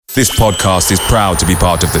This podcast is proud to be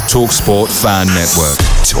part of the TalkSport Fan Network.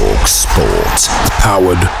 TalkSport.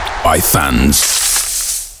 Powered by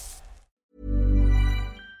fans.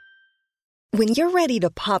 When you're ready to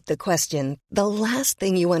pop the question, the last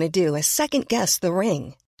thing you want to do is second-guess the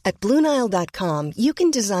ring. At BlueNile.com, you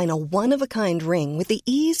can design a one-of-a-kind ring with the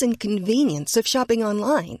ease and convenience of shopping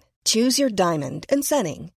online. Choose your diamond and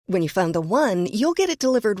setting. When you find the one, you'll get it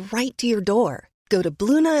delivered right to your door. Go to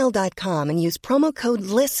BlueNile.com and use promo code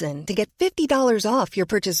LISTEN to get $50 off your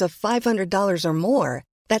purchase of $500 or more.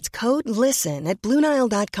 That's code LISTEN at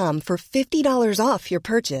BlueNile.com for $50 off your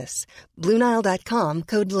purchase. BlueNile.com,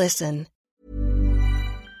 code LISTEN.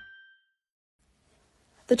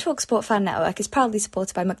 The TalkSport Fan Network is proudly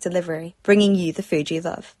supported by McDelivery, bringing you the food you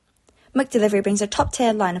love. McDelivery brings a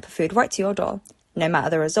top-tier lineup of food right to your door. No matter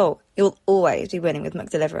the result, you'll always be winning with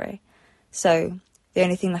McDelivery. So, the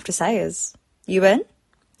only thing left to say is, you win?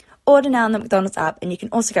 Order now on the McDonald's app, and you can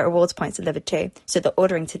also get rewards points delivered too, so that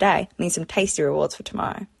ordering today means some tasty rewards for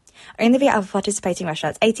tomorrow. Only via other participating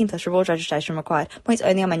restaurants, 18 plus rewards registration required, points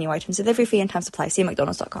only on menu items, delivery fee and time supply. See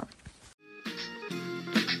mcdonalds.com.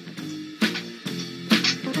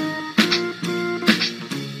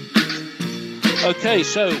 Okay,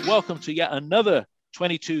 so welcome to yet another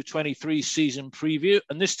 22-23 season preview,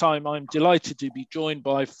 and this time I'm delighted to be joined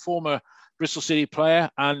by former Bristol City player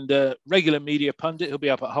and regular media pundit. He'll be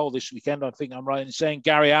up at Hull this weekend, I think I'm right in saying,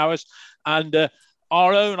 Gary Owers, and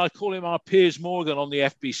our own, I call him our Piers Morgan on the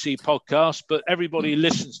FBC podcast, but everybody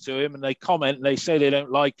listens to him and they comment and they say they don't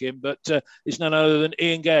like him, but it's none other than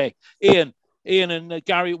Ian Gay. Ian and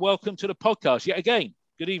Gary, welcome to the podcast yet again.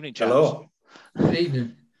 Good evening, chaps. Hello. Good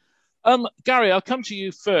evening. Gary, I'll come to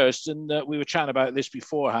you first, and we were chatting about this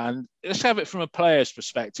beforehand. Let's have it from a player's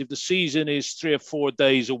perspective. The season is 3 or 4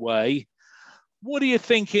 days away. What are you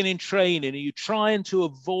thinking in training? Are you trying to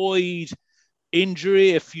avoid injury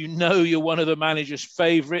if you know you're one of the manager's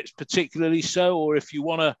favourites, particularly so, or if you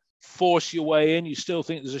want to force your way in, you still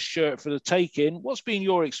think there's a shirt for the taking? What's been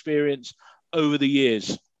your experience over the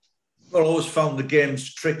years? Well, I always found the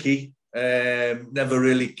games tricky. Never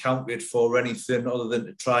really counted for anything other than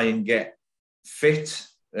to try and get fit.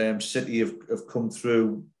 City have come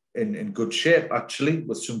through in good shape, actually,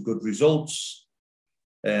 with some good results.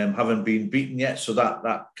 Haven't been beaten yet, so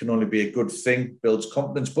that can only be a good thing, builds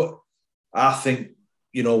confidence. But I think,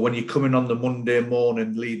 when you're coming on the Monday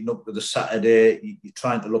morning leading up to the Saturday, you're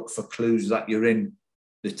trying to look for clues that you're in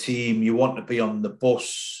the team. You want to be on the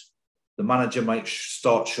bus. The manager might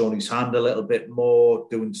start showing his hand a little bit more,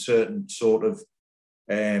 doing certain sort of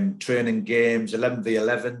training games,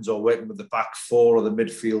 11v11s, or working with the back four or the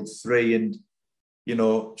midfield three. And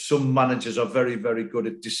some managers are very, very good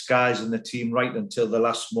at disguising the team right until the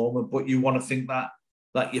last moment, but you want to think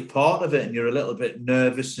that you're part of it and you're a little bit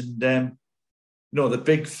nervous. And, the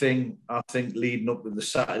big thing, I think, leading up to the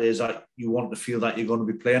Saturday is that you want to feel that you're going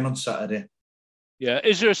to be playing on Saturday. Yeah.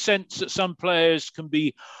 Is there a sense that some players can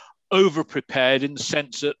be over-prepared in the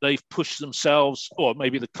sense that they've pushed themselves, or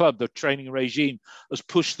maybe the club, the training regime, has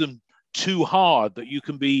pushed them too hard, that you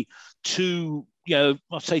can be too...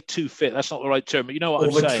 I'll say too fit. That's not the right term, but you know what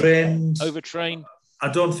I'm saying. Overtrained. I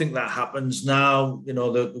don't think that happens now.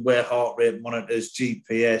 The way heart rate monitors,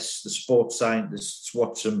 GPS, the sports scientists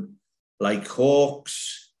watch them like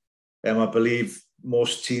hawks. I believe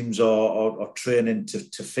most teams are training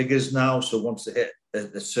to figures now. So once they hit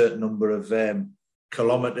a certain number of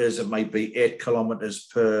kilometres, it might be 8 kilometres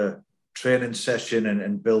per training session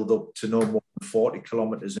and build up to no more than 40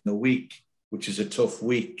 kilometres in a week, which is a tough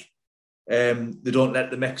week. They don't let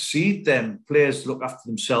them exceed them. Players look after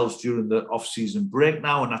themselves during the off-season break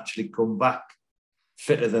now and actually come back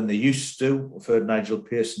fitter than they used to. I've heard Nigel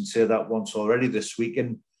Pearson say that once already this week.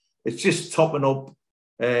 And it's just topping up,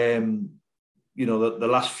 the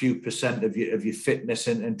last few percent of your fitness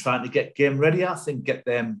and trying to get game ready. I think get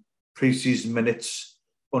them pre-season minutes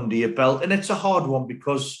under your belt. And it's a hard one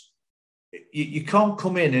because you can't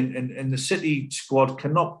come in and the City squad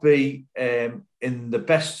cannot be in the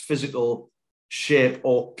best physical shape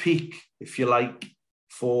or peak, if you like,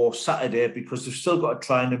 for Saturday, because they've still got to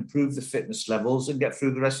try and improve the fitness levels and get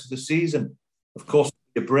through the rest of the season. Of course,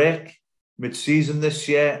 a break mid-season this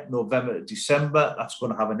year, November to December, that's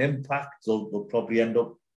going to have an impact. They'll probably end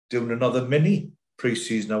up doing another mini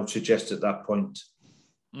pre-season, I would suggest, at that point.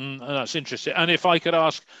 That's interesting. And if I could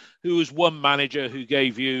ask, who was one manager who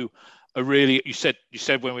gave you a really, you said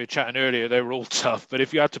when we were chatting earlier, they were all tough, but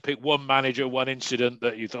if you had to pick one manager, one incident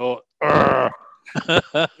that you thought,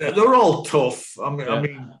 they're all tough. I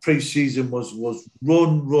mean, pre-season was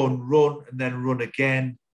run, and then run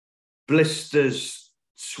again. Blisters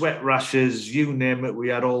sweat rashes, you name it. We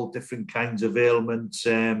had all different kinds of ailments,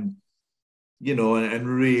 and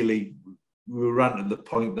really we were ran to the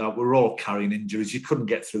point that we were all carrying injuries. You couldn't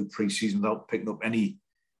get through pre-season without picking up any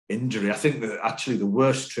injury. I think that actually the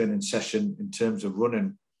worst training session in terms of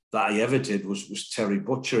running that I ever did was Terry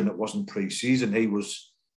Butcher, and it wasn't pre-season. He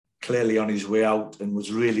was clearly on his way out and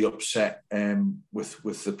was really upset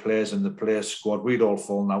with the players and the players squad. We'd all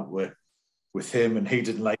fallen out with him, and he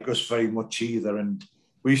didn't like us very much either. And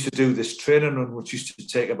we used to do this training run, which used to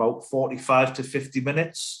take about 45 to 50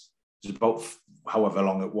 minutes. It was about however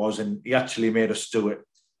long it was, and he actually made us do it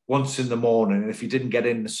once in the morning. And if you didn't get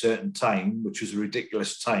in a certain time, which was a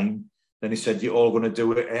ridiculous time, then he said, you're all going to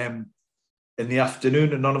do it in the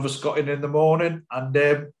afternoon. And none of us got in the morning.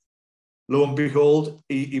 And lo and behold,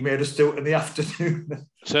 he made us do it in the afternoon.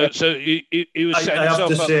 So he was setting I have to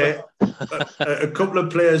himself say, up. a couple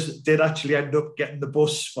of players did actually end up getting the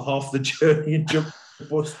bus for half the journey and jumped the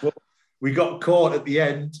bus. But we got caught at the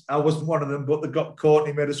end. I wasn't one of them, but they got caught and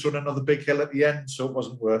he made us run another big hill at the end, so it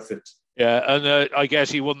wasn't worth it. Yeah, and I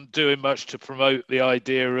guess he wasn't doing much to promote the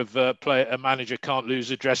idea of a manager can't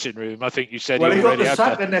lose a dressing room. I think you said he got the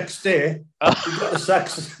sack the next day. He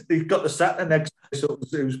got the sack the next day, so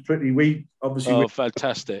it was pretty weak. Obviously,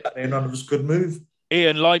 fantastic. None of us could move.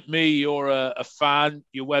 Ian, like me, you're a fan.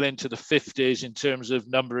 You're well into the 50s in terms of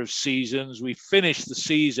number of seasons. We finished the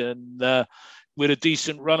season with a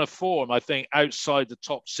decent run of form. I think outside the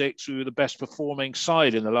top six, we were the best performing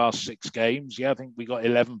side in the last 6 games. Yeah, I think we got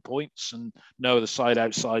 11 points and no other side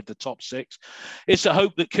outside the top 6. It's a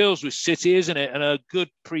hope that kills with City, isn't it? And a good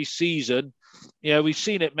pre-season. Yeah, we've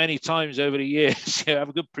seen it many times over the years. Have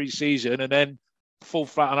a good pre-season and then fall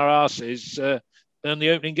flat on our asses in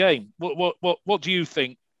the opening game. What do you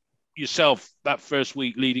think yourself that first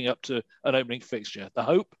week leading up to an opening fixture? The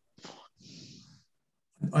hope?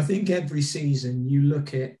 I think every season you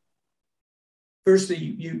look at, firstly,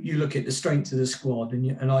 you look at the strength of the squad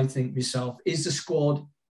and I think myself, is the squad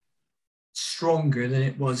stronger than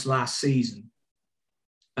it was last season?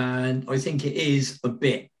 And I think it is a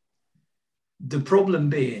bit. The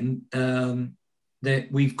problem being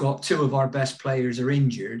that we've got 2 of our best players are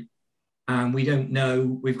injured and we don't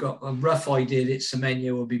know. We've got a rough idea that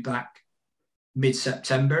Semenyo will be back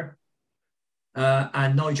mid-September.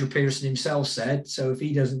 And Nigel Pearson himself said, so if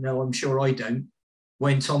he doesn't know, I'm sure I don't,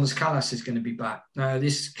 when Thomas Callas is going to be back. Now,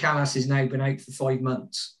 this Callas has now been out for 5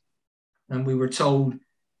 months. And we were told,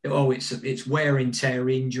 it's wear and tear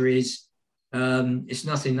injuries. It's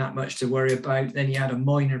nothing that much to worry about. Then he had a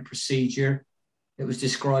minor procedure, it was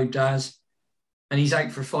described as, and he's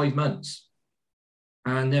out for 5 months.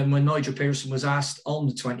 And then when Nigel Pearson was asked on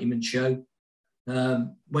the 20-minute show,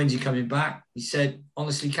 when's he coming back? He said,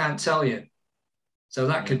 honestly, can't tell you. So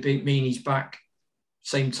that could mean he's back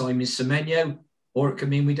same time as Semenyo, or it could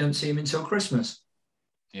mean we don't see him until Christmas.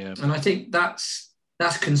 Yeah, and I think that's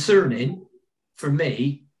concerning for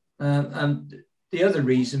me. And the other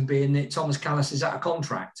reason being that Thomas Callas is out of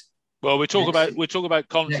contract. Well, we talk about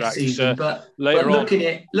contracts season, but looking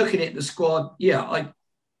at the squad,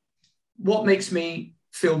 what makes me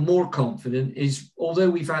feel more confident is although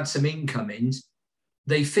we've had some incomings,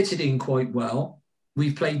 they fitted in quite well.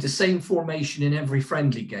 We've played the same formation in every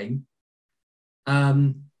friendly game.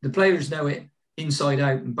 The players know it inside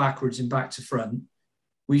out and backwards and back to front.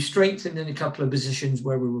 We've strengthened in a couple of positions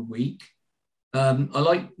where we were weak. I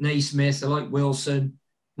like Naismith. I like Wilson.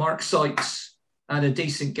 Mark Sykes had a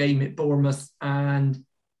decent game at Bournemouth and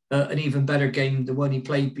an even better game, the one he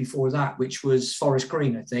played before that, which was Forest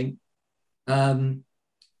Green, I think.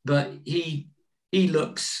 But he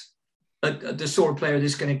looks the sort of player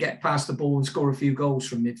that's going to get past the ball and score a few goals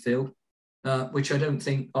from midfield, which I don't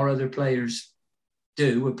think our other players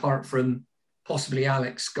do, apart from possibly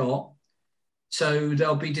Alex Scott. So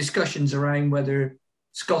there'll be discussions around whether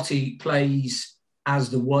Scotty plays as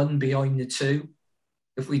the one behind the 2,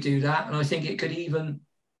 if we do that. And I think it could even,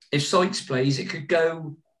 if Sykes plays,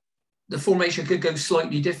 the formation could go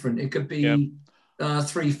slightly different. It could be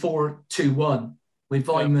 3-4-2-1 with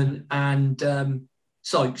Weimann and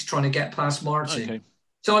Sykes trying to get past Martin. Okay.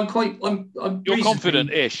 So I'm you're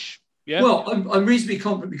confident-ish. Yeah. Well, I'm reasonably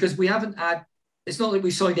confident because we haven't had. It's not like we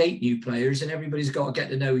signed 8 new players and everybody's got to get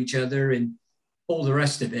to know each other and all the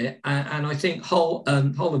rest of it. And I think Hull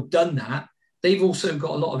have done that. They've also got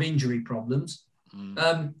a lot of injury problems.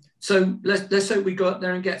 So let's hope we go up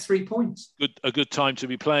there and get 3 points. A good time to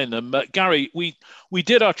be playing them. Gary, we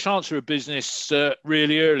did our transfer business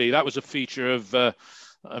really early. That was a feature of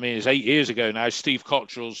I mean, it's 8 years ago now, Steve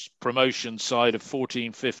Cottrell's promotion side of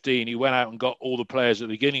 14-15, he went out and got all the players at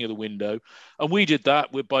the beginning of the window. And we did that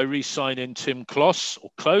by re-signing Tim Kloss,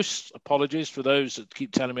 or Close, apologies for those that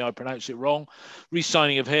keep telling me I pronounce it wrong.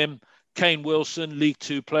 Re-signing of him, Kane Wilson, League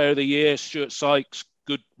Two Player of the Year, Stuart Sykes,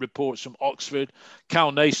 good reports from Oxford.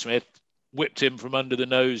 Cal Naismith whipped him from under the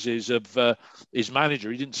noses of his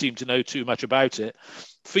manager. He didn't seem to know too much about it.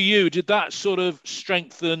 For you, did that sort of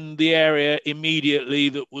strengthen the area immediately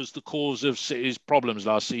that was the cause of City's problems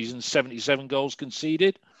last season? 77 goals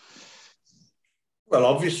conceded? Well,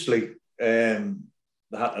 obviously, they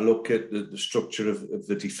had to look at the structure of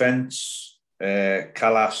the defence.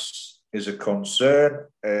 Callas is a concern.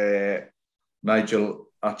 Nigel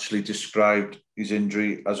actually described his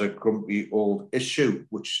injury as a grumpy old issue,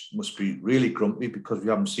 which must be really grumpy because we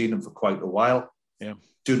haven't seen him for quite a while. Yeah.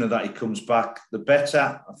 Sooner that he comes back, the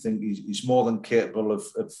better. I think he's more than capable of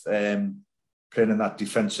playing in that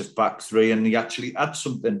defensive back three, and he actually adds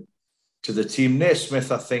something to the team.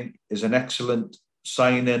 Naismith, I think, is an excellent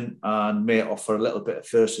signing and may offer a little bit of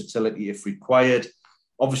versatility if required.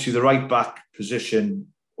 Obviously, the right back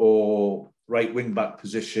position or right wing back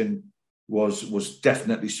position was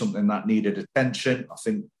definitely something that needed attention. I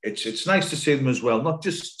think it's nice to see them as well, not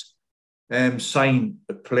just sign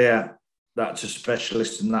a player that's a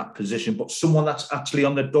specialist in that position, but someone that's actually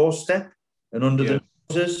on the doorstep and under the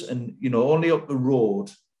noses. And, only up the road,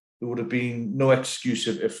 there would have been no excuse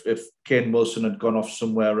if Kane Wilson had gone off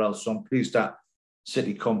somewhere else. So I'm pleased that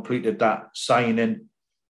City completed that signing.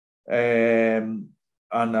 And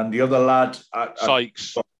the other lad,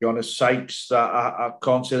 Sykes. To be honest, Sykes, I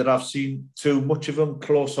can't say that I've seen too much of him.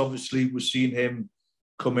 Close, obviously, we've seen him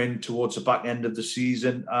come in towards the back end of the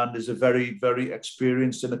season and is a very, very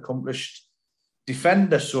experienced and accomplished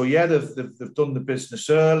defender. So, yeah, they've done the business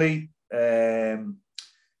early. I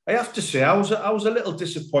have to say, I was a little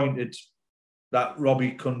disappointed that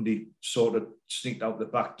Robbie Cundy sort of sneaked out the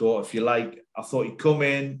back door, if you like. I thought he'd come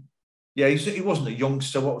in. Yeah, he wasn't a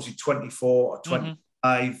youngster. What was he, 24 or 25?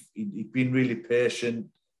 Mm-hmm. He'd been really patient,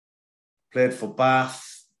 played for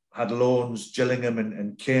Bath, had loans, Gillingham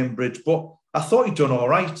and Cambridge. But I thought he'd done all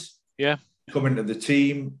right. Yeah. Coming to the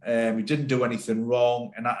team. He didn't do anything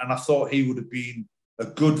wrong. And I thought he would have been a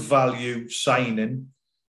good value signing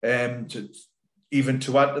to add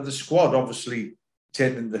to the squad. Obviously,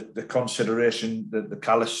 taking the consideration the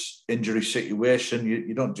Callas injury situation,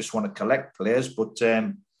 you don't just want to collect players, but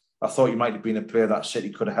I thought he might have been a player that City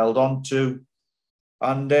could have held on to.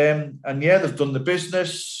 And yeah, they've done the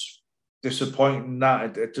business. Disappointing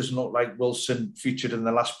that it doesn't look like Wilson featured in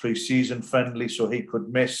the last pre-season friendly, so he could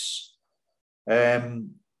miss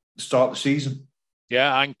start the season.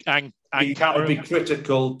 Yeah, and Cameron would be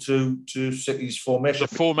critical to City's formation.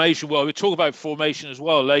 The formation, well, we'll talk about formation as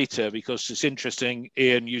well later because it's interesting.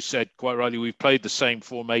 Ian, you said quite rightly, we've played the same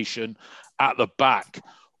formation at the back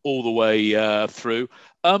all the way through.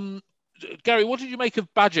 Gary, what did you make of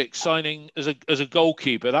Bajic signing as a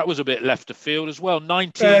goalkeeper? That was a bit left of field as well.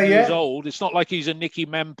 19 years old. It's not like he's a Nicky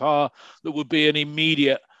Mempar that would be an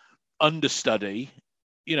immediate understudy.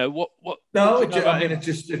 What? No,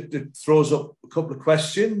 it throws up a couple of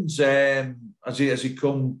questions. Has he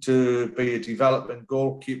come to be a development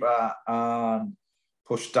goalkeeper and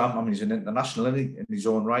push Dan? I mean, he's an international, isn't he, in his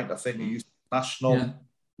own right? I think he's national. Yeah.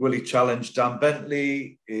 Will he challenge Dan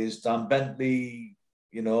Bentley? Is Dan Bentley,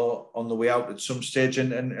 on the way out at some stage?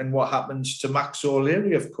 And what happens to Max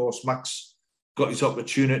O'Leary? Of course, Max got his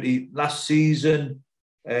opportunity last season.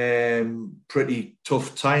 Pretty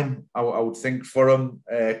tough time, I would think, for him.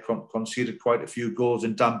 Conceded quite a few goals,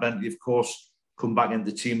 and Dan Bentley, of course, come back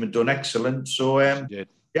into the team and done excellent. So, yeah,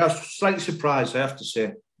 I was slightly surprised, I have to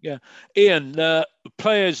say. Yeah. Ian,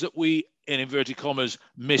 players that we, in inverted commas,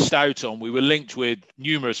 missed out on. We were linked with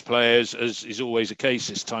numerous players, as is always the case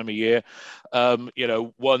this time of year.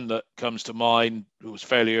 One that comes to mind, who was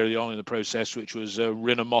fairly early on in the process, which was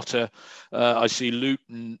Rina Motta. I see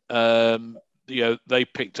Luton, they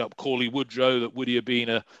picked up Cauley Woodrow, that would have been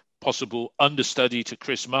a possible understudy to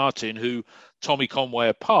Chris Martin, who Tommy Conway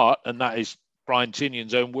apart, and that is Brian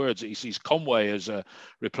Tinnion's own words, that he sees Conway as a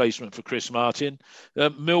replacement for Chris Martin.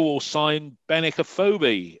 Millwall signed Benik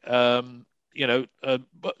Afobe.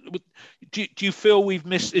 But do you feel we've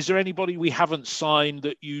missed? Is there anybody we haven't signed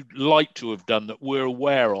that you'd like to have done that we're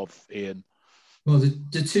aware of, Ian? Well,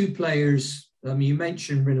 the two players, you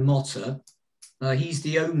mentioned Rina Motta. He's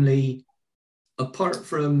the only, apart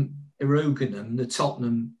from Eroganam, the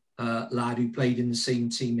Tottenham lad who played in the same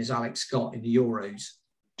team as Alex Scott in the Euros.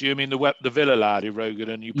 Do you mean the Villa lad,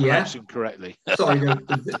 Eroganam? You pronounce him correctly. Sorry,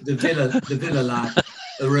 the Villa lad,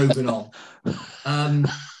 Eroganam.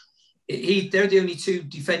 they're the only two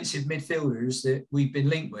defensive midfielders that we've been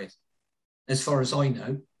linked with, as far as I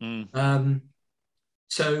know.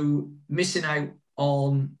 So missing out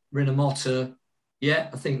on Rinomhota,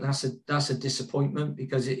 I think that's a disappointment,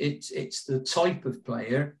 because it's the type of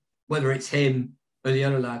player, whether it's him or the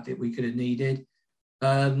other lad, that we could have needed.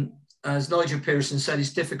 As Nigel Pearson said,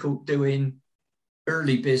 it's difficult doing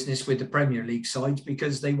early business with the Premier League sides,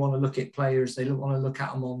 because they want to look at players, they don't want to look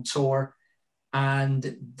at them on tour.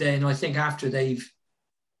 And then I think after they've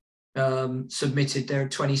submitted their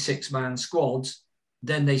 26-man squads,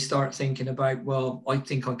 then they start thinking about, well, I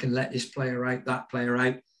think I can let this player out, that player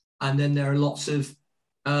out. And then there are lots of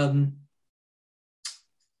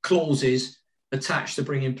clauses attached to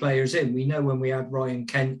bringing players in. We know when we had Ryan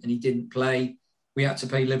Kent and he didn't play, we had to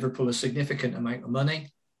pay Liverpool a significant amount of money.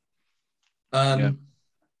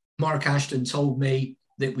 Mark Ashton told me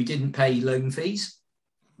that we didn't pay loan fees.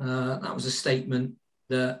 That was a statement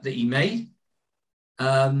that he made.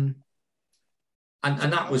 And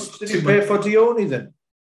that was... Did he pay for Dione then?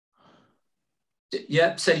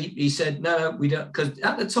 Yeah, so he said, no, we don't, because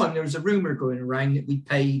at the time there was a rumour going around that we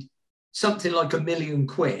paid something like £1 million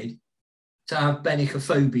to have Benik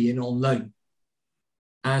Afobe in on loan.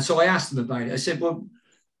 And so I asked him about it. I said, well,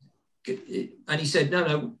 and he said,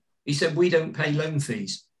 no. He said, we don't pay loan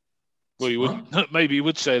fees. Well, you would maybe he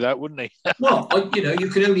would say that, wouldn't he? Well, you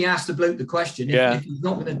can only ask the bloke the question. If he's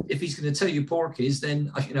going to tell you porkies,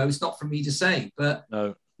 then it's not for me to say. But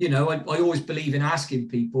no, I always believe in asking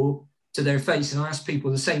people to their face, and I ask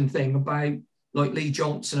people the same thing about, like, Lee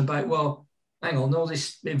Johnson, about, well, hang on, all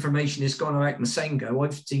this information has gone about Masengo.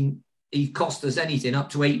 I've seen he cost us anything up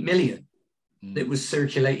to 8 million that was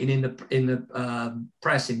circulating in the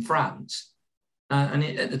press in France,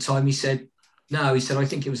 at the time he said. No, he said, I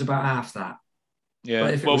think it was about half that.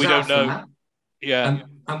 Yeah, well, we don't know. That,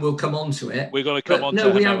 and we'll come on to it. We're going to come on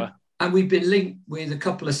to it. And we've been linked with a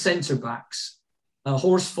couple of centre-backs.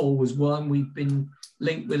 Horsfall was one. We've been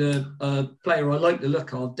linked with a player I like the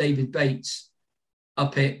look of, David Bates,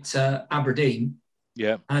 up at Aberdeen.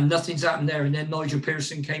 Yeah. And nothing's happened there. And then Nigel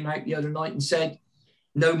Pearson came out the other night and said,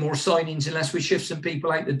 no more signings unless we shift some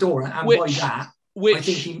people out the door. And by that, I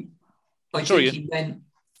think he meant...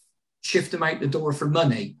 shift them out the door for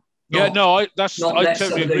money. I totally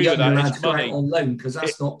agree with that. It's money on loan, because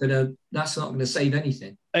that's not going to save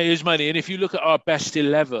anything. It is money, and if you look at our best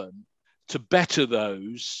 11, to better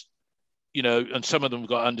those, and some of them have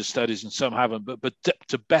got understudies and some haven't, but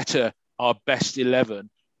to better our best 11,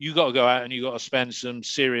 you got to go out and you got to spend some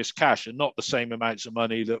serious cash, and not the same amounts of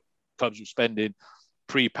money that clubs were spending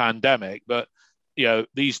pre-pandemic, but.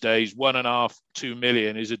 These days, 1.5, 2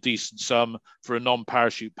 million is a decent sum for a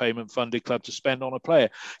non-parachute payment funded club to spend on a player.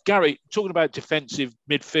 Gary, talking about defensive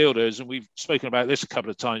midfielders, and we've spoken about this a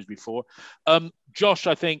couple of times before. Josh,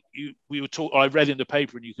 I think I read in the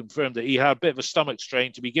paper and you confirmed that he had a bit of a stomach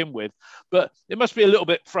strain to begin with, but it must be a little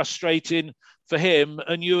bit frustrating for him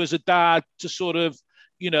and you as a dad to sort of,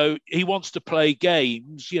 he wants to play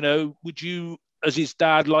games. Would you, as his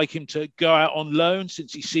dad, like him to go out on loan,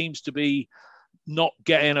 since he seems to be not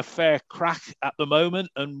getting a fair crack at the moment,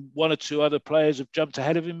 and one or two other players have jumped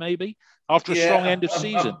ahead of him maybe after a strong end of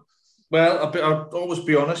season? I'll always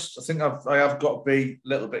be honest. I think I have got to be a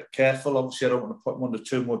little bit careful. Obviously, I don't want to put him under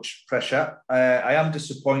too much pressure. I am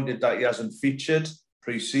disappointed that he hasn't featured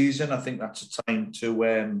pre-season. I think that's a time to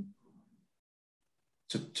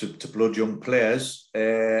blood young players.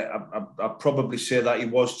 I'd probably say that he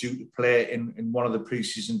was due to play in one of the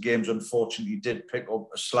pre-season games. Unfortunately, he did pick up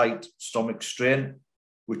a slight stomach strain,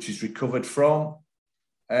 which he's recovered from.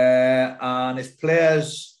 And if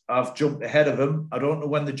players have jumped ahead of him, I don't know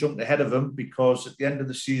when they jumped ahead of him, because at the end of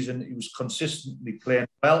the season, he was consistently playing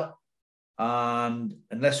well. And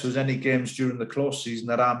unless there was any games during the close season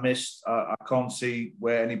that I missed, I can't see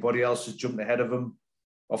where anybody else has jumped ahead of him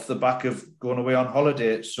off the back of going away on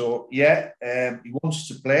holiday. So, he wants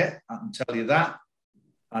to play, I can tell you that.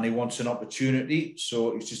 And he wants an opportunity.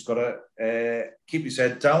 So he's just got to keep his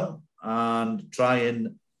head down and try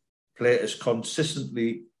and play as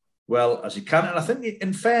consistently well as he can. And I think,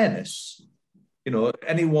 in fairness,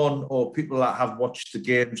 anyone or people that have watched the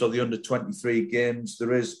games or the under-23 games,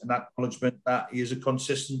 there is an acknowledgement that he is a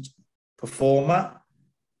consistent performer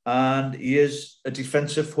and he is a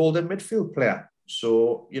defensive holding midfield player.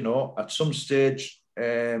 So, at some stage,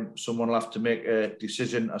 someone will have to make a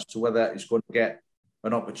decision as to whether he's going to get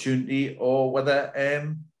an opportunity or whether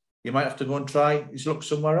he might have to go and try his luck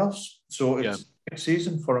somewhere else. So it's a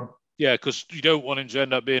season for him. Yeah, because you don't want him to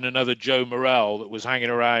end up being another Joe Morrell that was hanging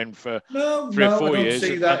around for 3 or 4 years. I don't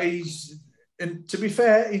see that. And to be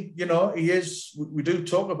fair, he is. We do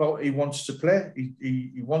talk about he wants to play.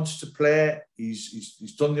 He wants to play.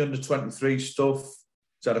 He's done the under-23 stuff.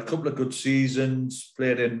 He's had a couple of good seasons.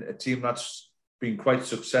 Played in a team that's been quite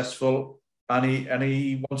successful, and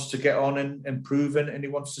he wants to get on and improve, and he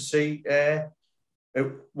wants to see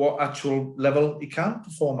what actual level he can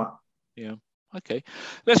perform at. Yeah. Okay.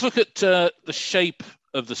 Let's look at the shape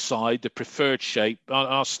of the side, the preferred shape.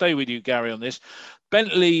 I'll stay with you, Gary, on this.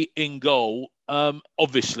 Bentley in goal,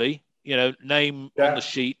 obviously, name on the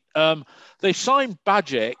sheet. They signed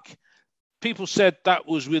Bajic. People said that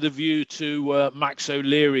was with a view to Max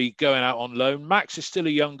O'Leary going out on loan. Max is still a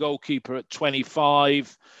young goalkeeper at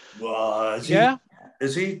 25. Well,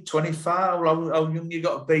 is he 25? How young you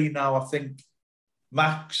got to be now? I think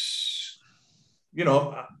Max, I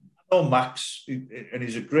know Max, and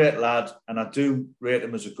he's a great lad, and I do rate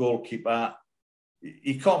him as a goalkeeper.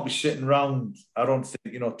 He can't be sitting around, I don't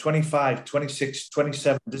think, 25, 26,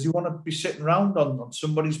 27. Does he want to be sitting around on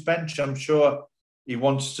somebody's bench? I'm sure he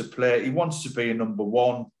wants to play. He wants to be a number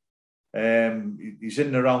one. He's in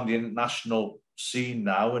and around the international scene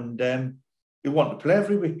now, and he wants to play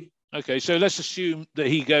every week. Okay, so let's assume that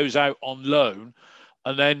he goes out on loan,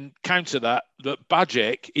 and then counter that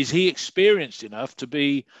Bajic, is he experienced enough to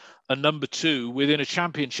be a number two within a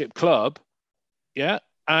championship club? Yeah,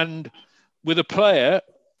 and with a player,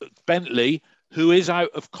 Bentley, who is out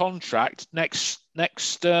of contract next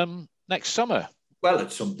summer. Well,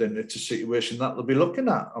 it's a situation that they'll be looking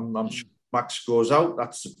at. I'm sure Max goes out.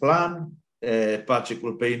 That's the plan. Bajic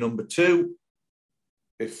will be number two.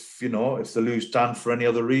 If they lose Dan for any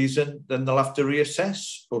other reason, then they'll have to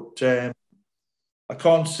reassess. But I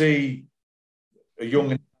can't see a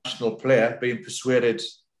young international player being persuaded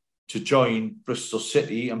to join Bristol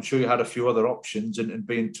City. I'm sure you had a few other options and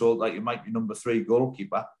being told that you might be number three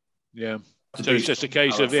goalkeeper. Yeah. So it's just a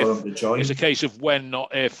case of if. It's a case of when,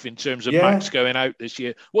 not if, in terms of Max going out this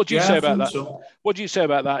year. What do you say about that? So. What do you say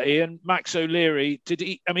about that, Ian? Max O'Leary,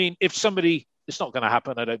 if somebody, it's not going to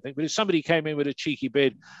happen, I don't think, but if somebody came in with a cheeky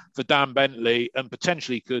bid for Dan Bentley and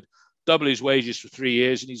potentially could double his wages for 3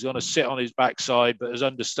 years, and he's going to sit on his backside but as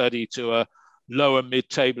understudy to a lower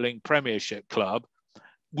mid-tabling Premiership club,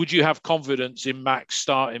 would you have confidence in Max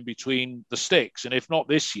starting between the sticks? And if not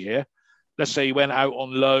this year, let's say he went out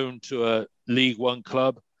on loan to a League One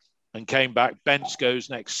club and came back, Bents goes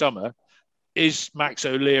next summer. Is Max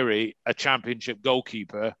O'Leary a championship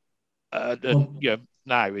goalkeeper now in your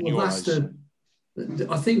eyes?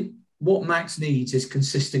 I think what Max needs is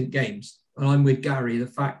consistent games. And I'm with Gary, the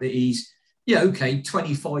fact that he's,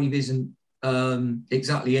 25 isn't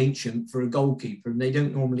exactly ancient for a goalkeeper. And they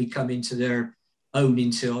don't normally come into their own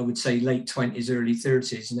into, I would say, late 20s, early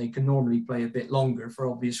 30s, and they can normally play a bit longer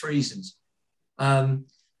for obvious reasons. And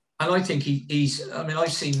I think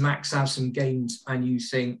I've seen Max have some games and you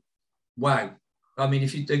think, wow.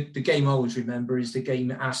 The game I always remember is the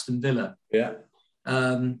game at Aston Villa. Yeah.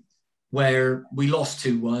 Where we lost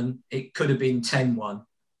 2-1. It could have been 10-1.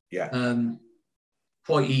 Yeah.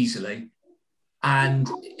 Quite easily. And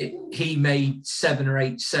he made 7 or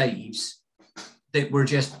 8 saves that were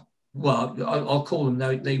just, I'll call them,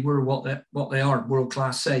 they were what they are,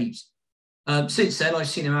 world-class saves. Since then, I've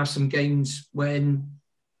seen him have some games when,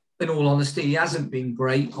 in all honesty, he hasn't been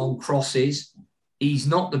great on crosses. He's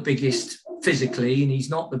not the biggest physically, and he's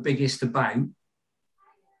not the biggest about.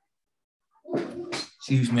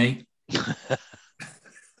 Excuse me.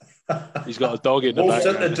 He's got a dog in the back.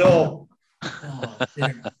 At the door. Oh,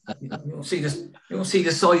 you'll see this. You'll see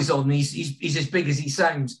the size on him. He's as big as he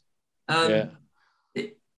sounds. I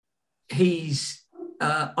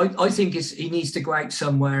think he needs to go out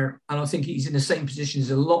somewhere, and I think he's in the same position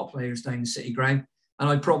as a lot of players down the City Ground. And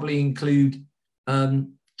I'd probably include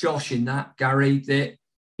Josh in that, Gary, that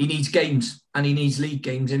he needs games, and he needs league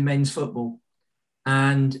games in men's football,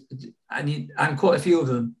 and quite a few of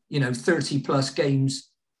them. 30 plus games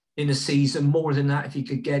in a season, more than that if he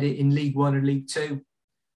could get it in League One or League Two.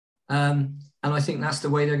 And I think that's the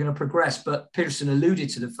way they're going to progress. But Pearson alluded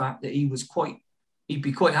to the fact that he'd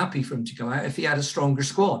be quite happy for him to go out if he had a stronger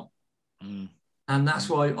squad. Mm. And that's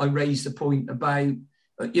why I raised the point about,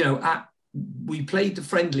 we played the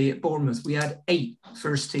friendly at Bournemouth. We had 8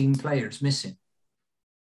 first team players missing.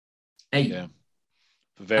 8. Yeah.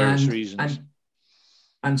 For various reasons.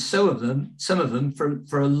 And some of them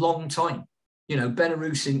for a long time.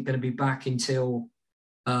 Benarouz isn't going to be back until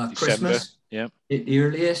Christmas. Yeah. At the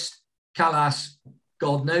earliest. Callas,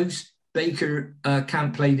 God knows. Baker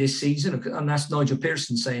can't play this season, and that's Nigel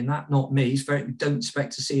Pearson saying that, not me. Don't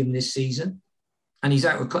expect to see him this season, and he's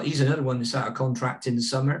another one that's out of contract in the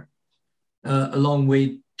summer, along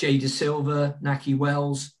with Jay Da Silva, Naki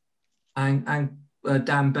Wells, and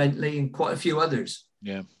Dan Bentley and quite a few others.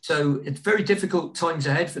 Yeah. So it's very difficult times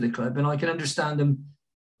ahead for the club, and I can understand them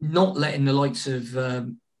not letting the likes of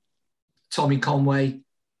Tommy Conway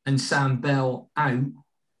and Sam Bell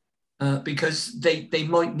out because they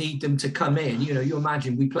might need them to come in. You know, you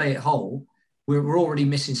imagine we play at Hull, we're already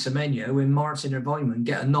missing Semenyo, and Martin or Vyman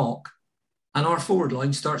get a knock, and our forward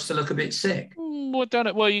line starts to look a bit sick. Well, done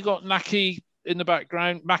it. Well, you got Naki in the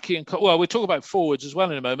background, Mackie and well, we'll talk about forwards as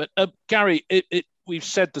well in a moment. Gary, we've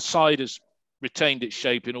said the side has retained its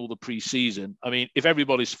shape in all the pre-season. I mean, if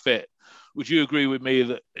everybody's fit, would you agree with me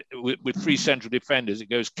that with three central defenders, it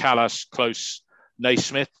goes Callas, Close,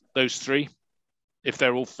 Naismith, those three, if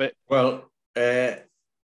they're all fit? Well,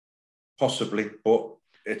 possibly, but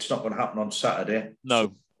it's not going to happen on Saturday.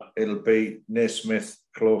 No. So it'll be Naismith,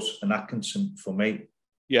 Close and Atkinson for me.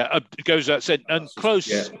 Yeah, it goes that said. And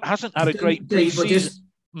Close hasn't had a great pre-season.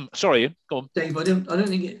 Sorry, Ian, go on. Dave, I don't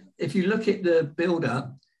think if you look at the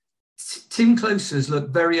build-up, Tim Close has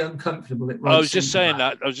looked very uncomfortable at right. I was just saying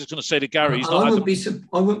that. I was just going to say to Gary, I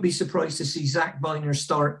wouldn't be surprised to see Zach Viner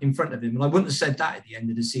start in front of him, and I wouldn't have said that at the end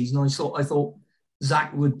of the season. I thought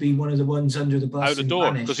Zach would be one of the ones under the bus out the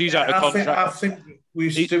door because he's out of contract. I think we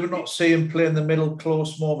still not see him play in the middle,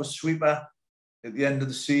 Close, more of a sweeper at the end of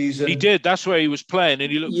the season. He did. That's where he was playing,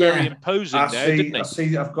 and he looked very imposing didn't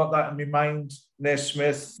he? I've got that in my mind.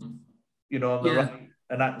 Naismith, you know, on the right,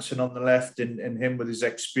 and Atkinson on the left, and him with his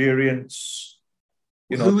experience.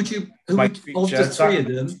 You know, who would of the three of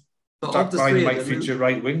them? But of the three might feature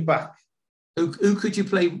right wing back. Who could you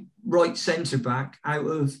play right centre back out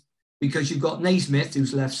of? Because you've got Naismith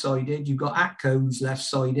who's left sided, you've got Atco who's left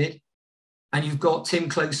sided, and you've got Tim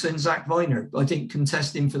Close and Zach Viner. I think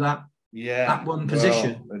contesting for that one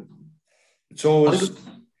position. Well, it's always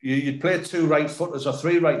you'd play two right footers or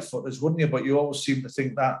three right footers, wouldn't you? But you always seem to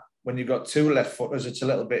think that when you've got two left footers, it's a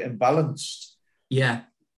little bit imbalanced. Yeah.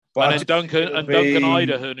 But and then Duncan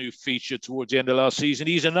Idaho, who featured towards the end of last season,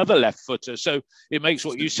 he's another left footer. So it makes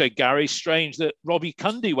what you said, Gary, strange that Robbie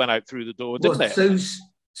Cundy went out through the door, didn't it?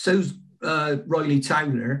 So's Riley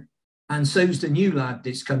Towler, and so's the new lad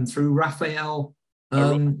that's come through, Raphael.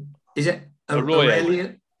 Is it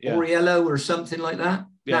Aurelio or something like that?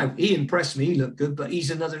 Yeah. Now he impressed me. He looked good, but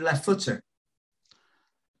he's another left footer.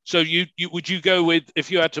 So you would you go with, if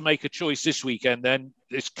you had to make a choice this weekend, then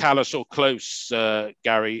it's Callas or Close,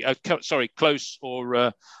 Gary? Close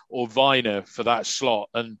or Viner for that slot.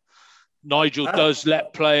 And Nigel does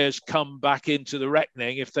let players come back into the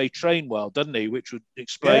reckoning if they train well, doesn't he? Which would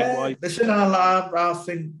explain why. Listen, I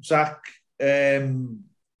think Zach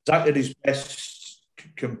at his best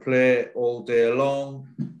can play all day long.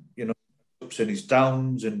 You know, ups and his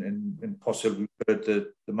downs, and possibly heard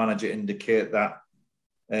the manager indicate that.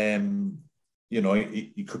 You know,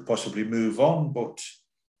 he could possibly move on, but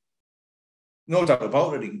no doubt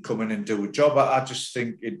about it, he can come in and do a job. I just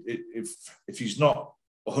think if he's not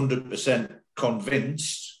 100%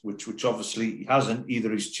 convinced, which obviously he hasn't,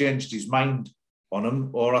 either he's changed his mind on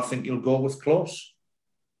him, or I think he'll go with Close.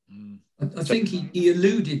 I think he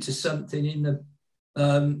alluded to something in the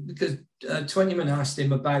because Twentyman asked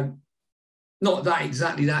him about not that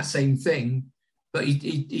exactly that same thing, but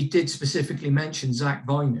he did specifically mention Zach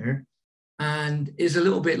Viner, and is a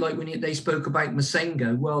little bit like when they spoke about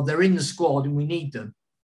Masengo. Well, they're in the squad and we need them,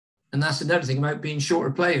 and that's another thing about being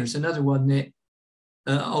shorter players. Another one that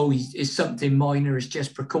is something minor, is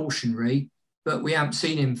just precautionary, but we haven't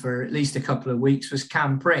seen him for at least a couple of weeks, was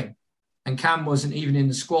Cam Pring. And Cam wasn't even in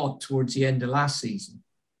the squad towards the end of last season.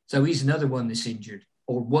 So he's another one that's injured,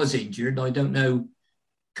 or was injured. I don't know,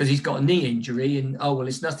 because he's got a knee injury and,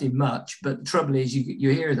 it's nothing much. But the trouble is you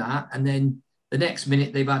hear that, and then the next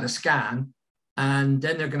minute they've had a scan, and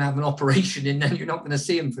then they're going to have an operation, and then you're not going to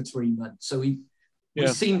see him for 3 months. So we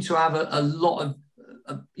seem to have a lot of,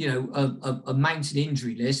 a mountain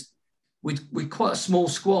injury list with quite a small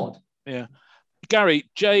squad. Yeah. Gary,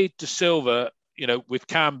 Jade De Silva, with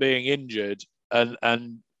Cam being injured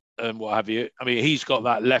and what have you, I mean, he's got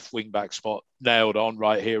that left wing back spot nailed on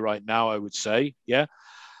right here, right now, I would say. Yeah.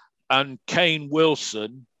 And Kane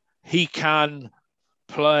Wilson, he can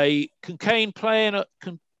play. Can Kane play a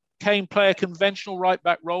conventional right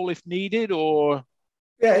back role if needed, or?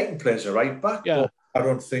 Yeah, he can play as a right back. Yeah. I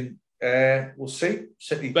don't think we'll see.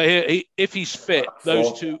 City. But if he's fit,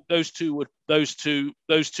 those two are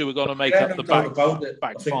going to make up the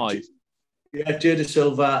back five. Jade De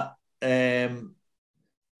Silva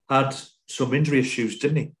had some injury issues,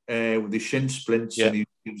 didn't he? With his shin splints, and he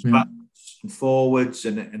was backwards and forwards,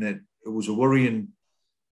 and it was a worrying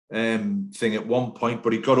thing at one point.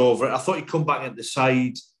 But he got over it. I thought he'd come back at the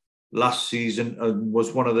side last season and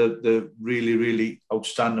was one of the really, really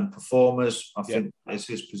outstanding performers. I think it's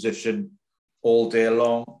his position all day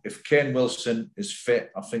long. If Kane Wilson is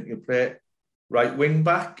fit, I think he'll play right wing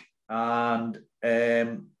back. And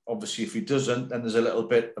obviously, if he doesn't, then there's a little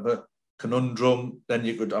bit of a conundrum. Then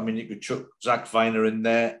you could chuck Zach Viner in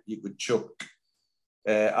there. You could chuck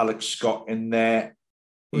Alex Scott in there.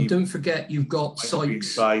 Well, don't forget you've got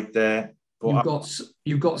Sykes side there.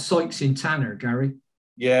 You've got Sykes in Tanner, Gary.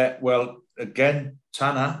 Yeah, well, again,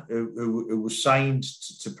 Tanner, who was signed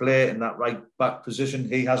to play in that right back position,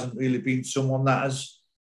 he hasn't really been someone that has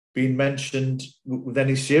been mentioned with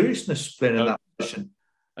any seriousness playing in that position.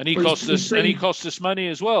 And he cost us money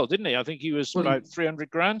as well, didn't he? I think he was about 300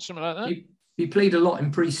 grand, something like that. He played a lot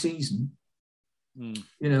in pre-season, you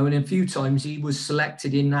know, and a few times he was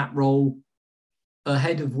selected in that role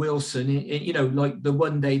ahead of Wilson. You know, like the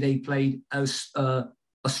one day they played as a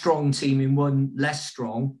strong team in one less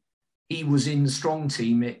strong, he was in the strong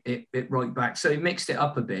team at right back. So he mixed it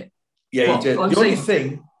up a bit. Yeah, he did. The only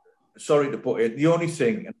thing, sorry to put it, the only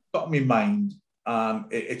thing, and got in my mind,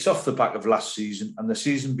 it's off the back of last season and the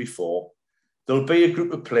season before, there'll be a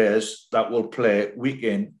group of players that will play week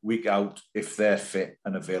in, week out if they're fit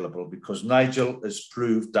and available, because Nigel has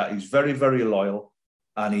proved that he's very, very loyal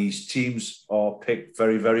and his teams are picked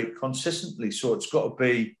very, very consistently. So it's got to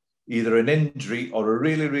be either an injury or a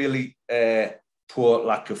really, really poor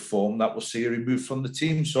lack of form that will see you removed from the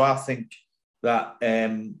team. So I think that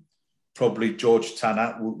probably George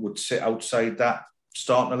Tanner would sit outside that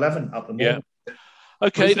starting 11 at the moment. Yeah.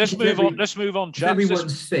 Okay, let's move on, chaps.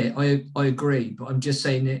 Everyone's fit, I agree, but I'm just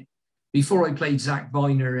saying that before I played Zach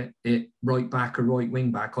Viner at right back or right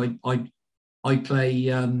wing back, I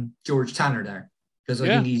play George Tanner there because I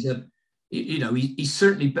think he's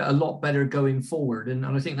certainly a lot better going forward, and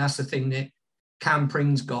I think that's the thing that Cam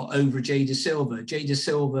Pring's got over Jay Da Silva. Jay Da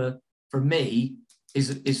Silva, for me,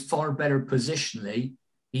 is far better positionally.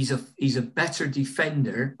 He's a better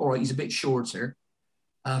defender. All right, he's a bit shorter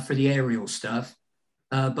for the aerial stuff.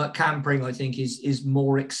 But Cam Pring, I think, is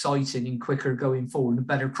more exciting and quicker going forward, a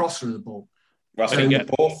better crosser of the ball. Well, I think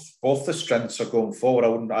both the strengths are going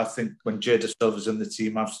forward. I think when Jay Da Silva's in the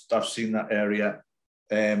team, I've seen that area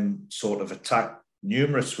sort of attack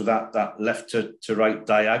numerous with that left to right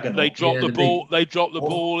diagonal. They drop the ball. They drop the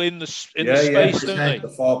ball in the space, don't they? The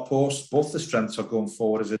far post. Both the strengths are going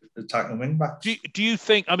forward as attacking wing backs. Do you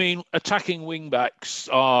think? I mean, attacking wing backs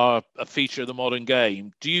are a feature of the modern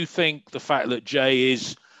game. Do you think the fact that Jay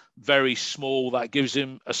is very small that gives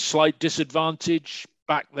him a slight disadvantage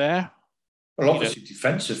back there? Well, obviously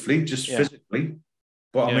defensively, just physically.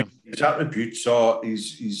 But I mean, his attributes are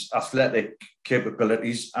his athletic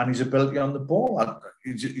capabilities and his ability on the ball.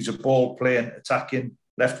 He's a ball-playing, attacking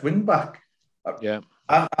left wing back.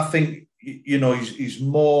 I think, you know, he's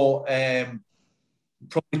more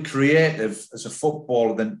probably creative as a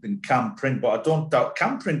footballer than Cam Pring. But I don't doubt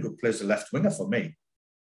Cam Pring could play as a left winger for me.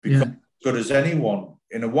 Because as good as anyone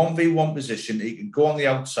in a 1v1 position, he can go on the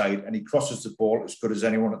outside and he crosses the ball as good as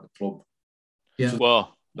anyone at the club. Yeah. So,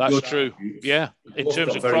 well, that's true. Attributes. Yeah, in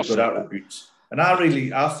terms of very good attributes. And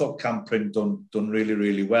I thought Cam Pring done really,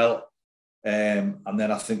 really well. And then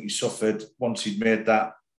I think he suffered once he'd made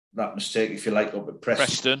that mistake, if you like, up at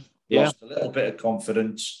Preston. Lost a little bit of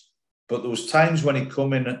confidence. But there was times when he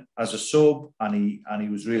come in as a sub and he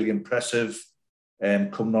was really impressive,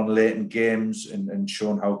 coming on late in games and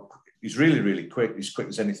showing how he's really, really quick. He's quick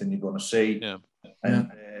as anything you're going to see. Yeah. And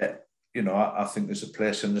you know, I think there's a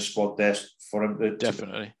place in the squad there for him to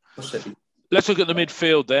definitely. Let's look at the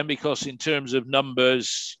midfield then, because in terms of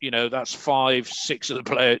numbers, you know, that's 5, 6 of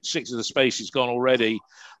the space is gone already.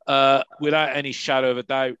 Without any shadow of a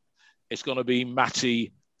doubt, it's going to be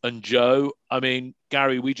Matty and Joe. I mean,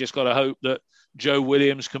 Gary, we just got to hope that Joe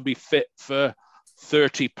Williams can be fit for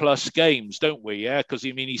 30 plus games, don't we? Yeah, because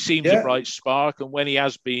I mean, he seems a bright spark, and when he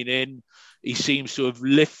has been in, he seems to have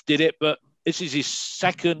lifted it. But this is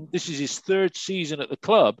his third season at the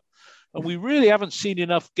club, and we really haven't seen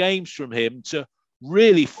enough games from him to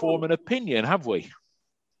really form an opinion, have we?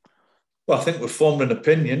 Well, I think we've formed an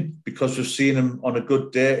opinion because we've seen him on a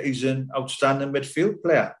good day. He's an outstanding midfield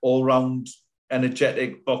player, all-round,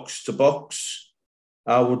 energetic, box-to-box,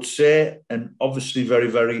 I would say, and obviously very,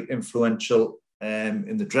 very influential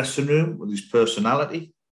in the dressing room with his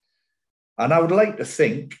personality. And I would like to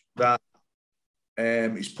think that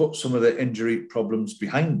he's put some of the injury problems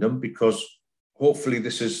behind him, because hopefully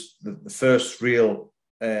this is the first real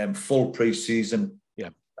full pre-season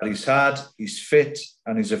that he's had. He's fit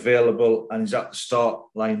and he's available and he's at the start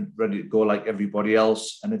line ready to go like everybody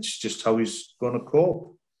else, and it's just how he's going to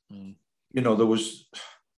cope. You know, there was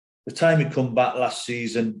the time he come back last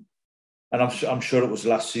season, and I'm sure it was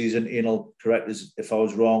last seaon. Ian will correct us if I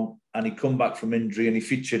was wrong. And he come back from injury and he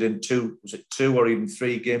featured in two or even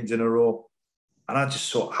 3 games in a row. And I just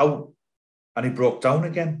thought, how? And he broke down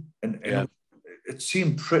again. And it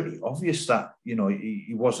seemed pretty obvious that,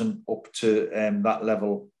 he wasn't up to that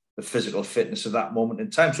level of physical fitness at that moment in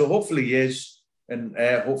time. So hopefully he is. And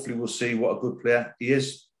hopefully we'll see what a good player he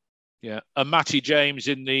is. Yeah. And Matty James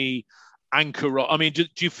in the anchor role. I mean, do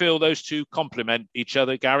you feel those two complement each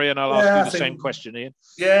other, Gary? And I'll ask you the same question, Ian.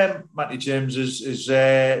 Yeah, Matty James is he's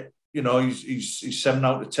 7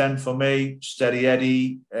 out of 10 for me. Steady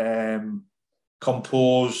Eddie,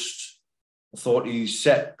 composed. I thought his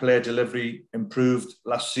set play delivery improved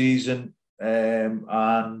last season,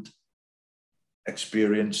 and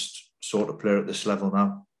experienced sort of player at this level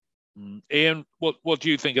now. Ian, what do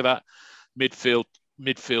you think of that midfield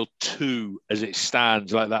 2 as it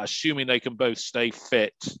stands like that, assuming they can both stay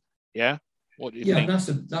fit? Yeah, what do you think? Yeah,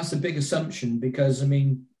 that's a big assumption, because I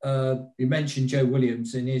mean, you mentioned Joe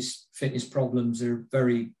Williams, and his fitness problems have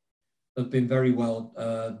been very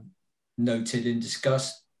well noted and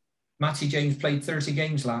discussed. Matty James played 30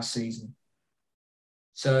 games last season.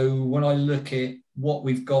 So when I look at what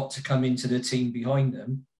we've got to come into the team behind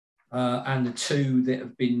them, and the 2 that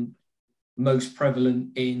have been most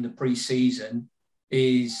prevalent in the pre-season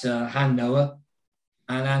is Han Noah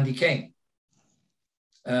and Andy King.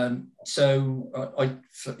 For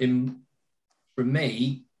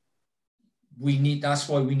me, that's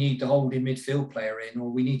why we need the holding midfield player in, or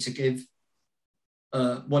we need to give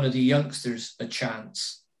one of the youngsters a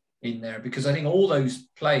chance in there, because I think all those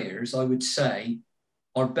players, I would say,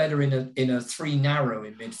 are better in a 3 narrow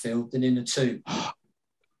in midfield than in a 2.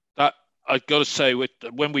 That I've got to say,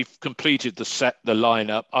 when we've completed the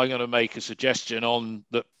lineup, I'm going to make a suggestion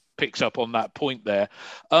that picks up on that point there.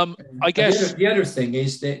 I guess the other thing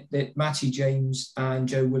is that Matty James and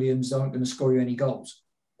Joe Williams aren't going to score you any goals,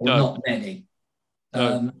 or not many.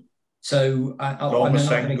 No. So or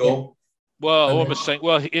Masengo,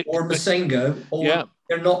 or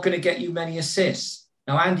they're not going to get you many assists.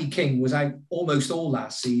 Now, Andy King was out almost all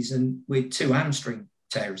last season with 2 hamstring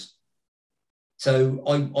tears. So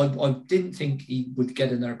I didn't think he would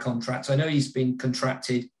get another contract. I know he's been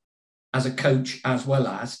contracted as a coach as well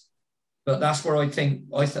as, but that's where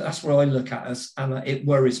that's where I look at us, and it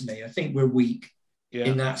worries me. I think we're weak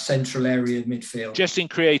in that central area of midfield. Just in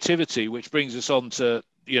creativity, which brings us on to,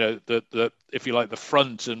 the if you like, the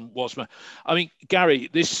front and I mean, Gary,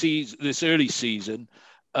 this early season,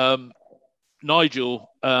 Nigel,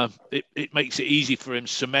 it makes it easy for him,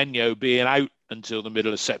 Semenyo being out until the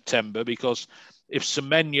middle of September, because if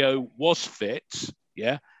Semenyo was fit,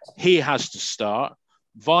 he has to start.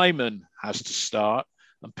 Weimann has to start.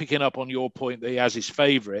 And picking up on your point that he has his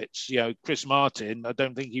favourites, Chris Martin, I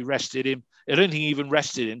don't think he rested him. I don't think he even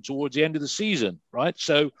rested him towards the end of the season, right?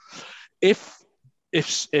 So if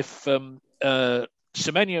Semenyo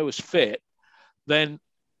was fit, then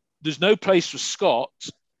there's no place for Scott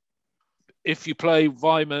if you play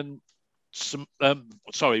Weimann,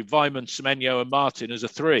 Semenyo and Martin as a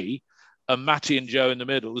 3, and Matty and Joe in the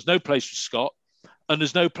middle. There's no place for Scott, and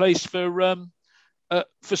there's no place for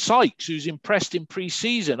Sykes, who's impressed in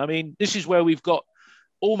pre-season. I mean, this is where we've got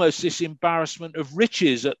almost this embarrassment of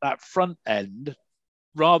riches at that front end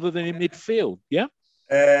rather than in midfield. Yeah?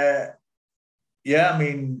 I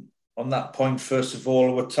mean, on that point, first of all,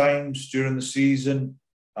 there were times during the season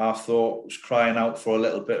I thought was crying out for a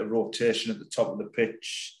little bit of rotation at the top of the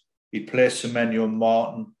pitch. He'd play Semenyo and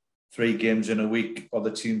Martin 3 games in a week.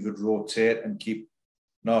 Other teams would rotate and keep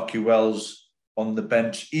Narky Wells on the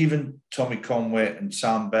bench. Even Tommy Conway and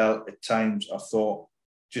Sam Bell at times, I thought,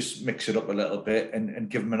 just mix it up a little bit and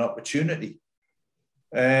give him an opportunity.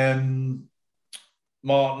 Martin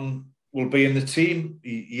will be in the team.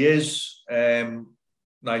 He is.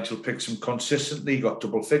 Nigel picks him consistently. He got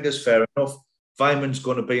double figures, fair enough. Weimann's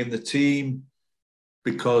going to be in the team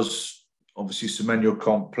because obviously Semenyo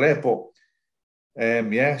can't play. But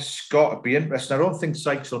Scott would be interesting. I don't think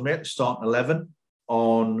Sykes will make the starting 11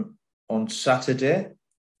 on Saturday.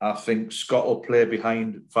 I think Scott will play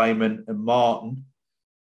behind Weimann and Martin.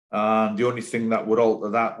 And the only thing that would alter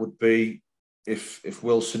that would be if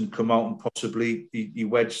Wilson come out and possibly he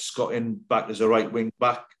wedged Scott in back as a right wing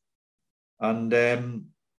back. And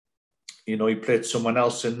he played someone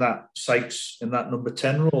else in that, Sykes, in that number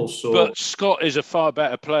 10 role. So, but Scott is a far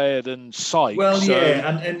better player than Sykes. Well,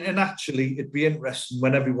 and actually it'd be interesting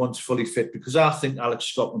when everyone's fully fit, because I think Alex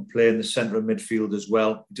Scott can play in the centre of midfield as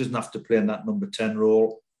well. He doesn't have to play in that number 10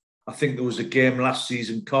 role. I think there was a game last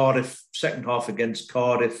season, Cardiff, second half against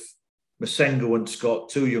Cardiff. Masengo and Scott,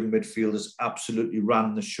 2 young midfielders, absolutely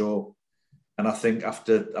ran the show. And I think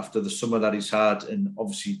after the summer that he's had, and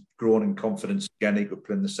obviously growing in confidence again, he could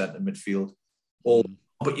play in the centre midfield.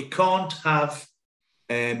 But you can't have,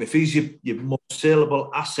 if he's your most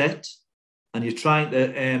saleable asset and you're trying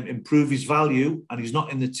to improve his value and he's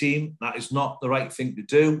not in the team, that is not the right thing to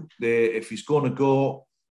do. If he's going to go,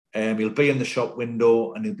 he'll be in the shop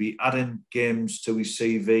window and he'll be adding games to his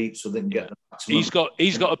CV so they can get the maximum.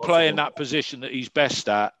 He's got to play in that position that he's best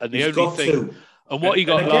at, and the only thing. To. And what he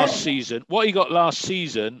got last season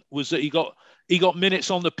was that he got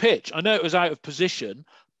minutes on the pitch. I know it was out of position,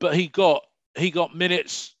 but he got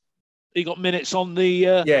minutes. He got minutes on the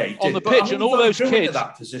pitch, and all those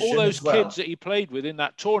kids that he played with in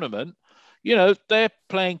that tournament, they're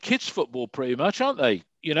playing kids football pretty much, aren't they?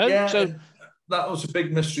 So that was a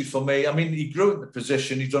big mystery for me. I mean, he grew in the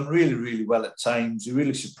position. He's done really, really well at times. He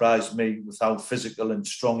really surprised me with how physical and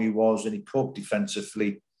strong he was, and he coped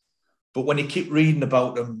defensively. But when you keep reading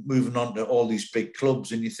about him moving on to all these big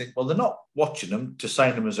clubs, and you think, well, they're not watching him to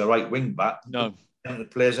sign him as a right wing back. No, the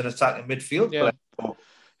players in attacking midfield.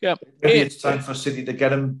 Yeah, maybe it's time for City to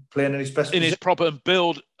get him playing in his best position. His proper and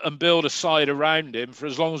build a side around him for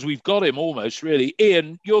as long as we've got him. Almost really,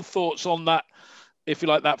 Ian. Your thoughts on that? If you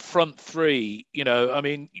like that front three, I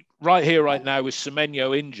mean, right here, right now, with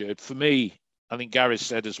Semenyo injured, for me, I think Gareth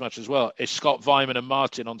said as much as well. It's Scott Vyman and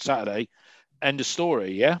Martin on Saturday. End of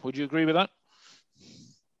story, yeah? Would you agree with that?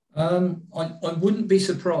 I wouldn't be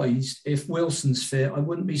surprised if Wilson's fit. I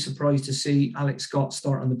wouldn't be surprised to see Alex Scott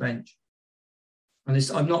start on the bench. And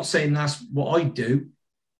I'm not saying that's what I'd do,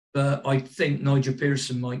 but I think Nigel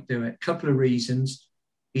Pearson might do it. A couple of reasons.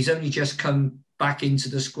 He's only just come back into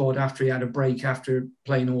the squad after he had a break after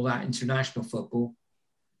playing all that international football.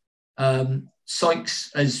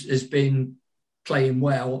 Sykes has been playing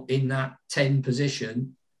well in that 10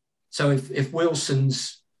 position. So if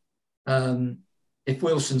Wilson's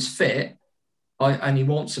fit and he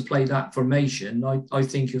wants to play that formation, I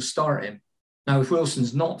think he'll start him. Now, if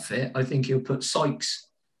Wilson's not fit, I think he'll put Sykes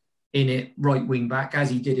in it right wing back, as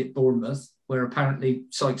he did at Bournemouth, where apparently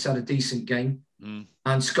Sykes had a decent game,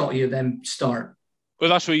 and Scotty will then start.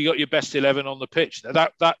 Well, that's where you got your best 11 on the pitch.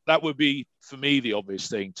 That would be, for me, the obvious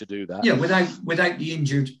thing to do that. Yeah, without the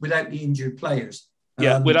injured players.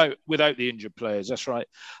 Yeah, without the injured players. That's right.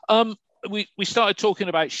 We started talking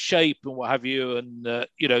about shape and what have you, and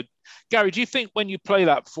Gary, do you think when you play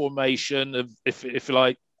that formation, if you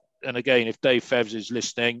like, and again, if Dave Fevs is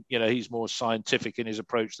listening, he's more scientific in his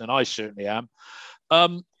approach than I certainly am.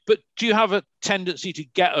 But do you have a tendency to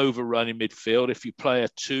get overrun in midfield if you play a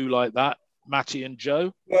two like that, Matty and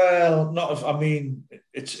Joe? Well,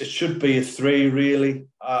 it should be a three, really.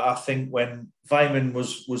 I think when Vyman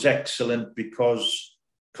was excellent because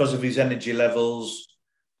of his energy levels,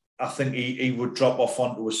 I think he would drop off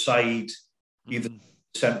onto a side, either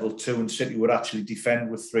central two, and City would actually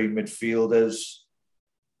defend with three midfielders.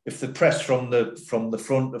 If they press from the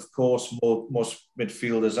front, of course, most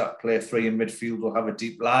midfielders that play three in midfield will have a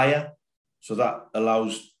deep liar. So that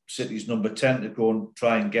allows City's number 10 to go and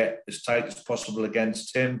try and get as tight as possible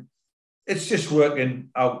against him. It's just working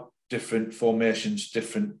out different formations,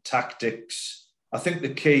 different tactics. I think the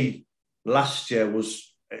key last year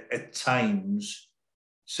was, at times,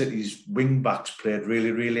 City's wing-backs played really,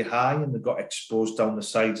 really high and they got exposed down the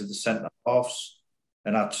sides of the centre-halves.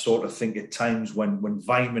 And I'd sort of think at times when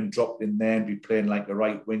Vyman dropped in there and be playing like a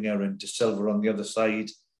right winger and De Silva on the other side,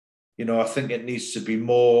 I think it needs to be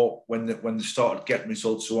more when they started getting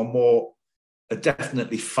results. So a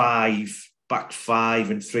definitely back five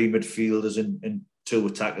and three midfielders and two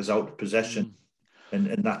attackers out of possession.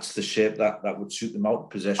 And that's the shape that would suit them out of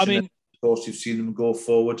possession. I mean, and of course, you've seen them go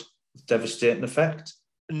forward with devastating effect.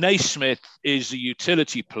 Naismith is a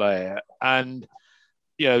utility player, and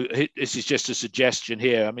this is just a suggestion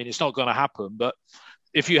here. I mean, it's not going to happen, but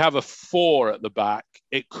if you have a four at the back,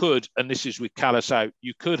 it could, and this is with Callis out,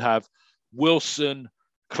 you could have Wilson,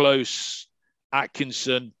 Close,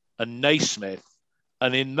 Atkinson, and Naismith.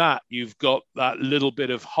 And in that, you've got that little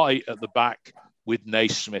bit of height at the back with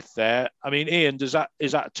Naismith there. I mean, Ian, is that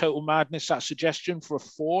total madness, that suggestion for a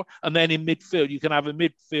four? And then in midfield, you can have a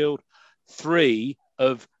midfield three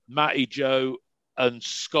of Matty, Joe, and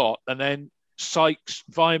Scott, and then Sykes,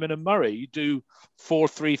 Vyman, and Murray. You do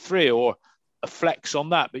 4-3-3 or a flex on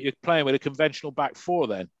that, but you're playing with a conventional back four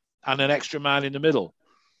then, and an extra man in the middle.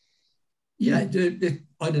 Yeah,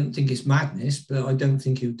 I don't think it's madness, but I don't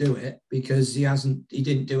think he'll do it because he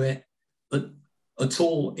didn't do it at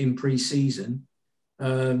all in pre-season,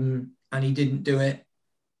 and he didn't do it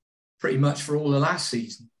pretty much for all of last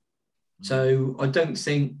season. So I don't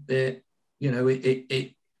think that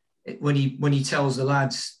when he tells the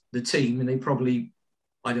lads the team, and they probably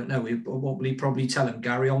I don't know. What will he probably tell him,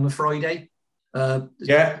 Gary, on the Friday? Starting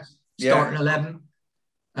 11.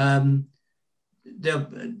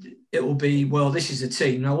 It will be, well, this is a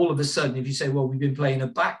team. Now, all of a sudden, if you say, well, we've been playing a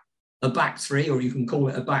back three, or you can call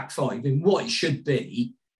it a back five, and what it should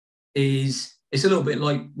be is, it's a little bit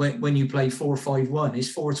like when you play 4-5-1.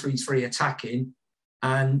 It's 4-3-3 attacking,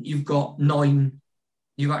 and you've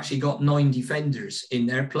actually got 9 defenders in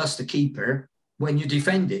there, plus the keeper when you're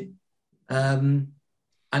defending. And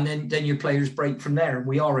then your players break from there.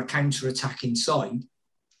 We are a counter-attacking side.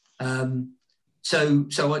 So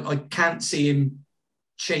I can't see him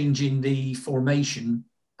changing the formation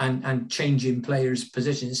and changing players'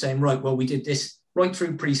 positions, saying, right, well, we did this right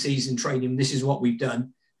through pre-season training. This is what we've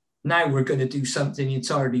done. Now we're going to do something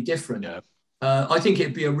entirely different. Yeah. I think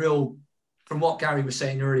it'd be a real, from what Gary was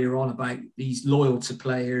saying earlier on about he's loyal to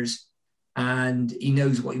players and he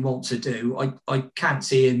knows what he wants to do. I can't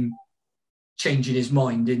see him changing his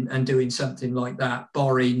mind and doing something like that,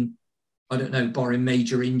 barring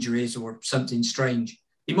major injuries or something strange.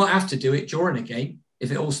 He might have to do it during a game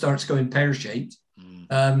if it all starts going pear-shaped.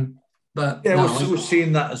 But yeah, we're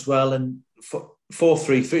seeing that as well. And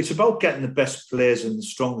 4-3-3, it's about getting the best players in the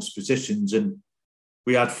strongest positions. And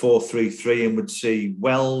we had 4-3-3 and would see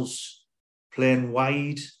Wells playing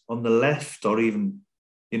wide on the left, or even,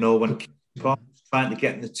 when Park was trying to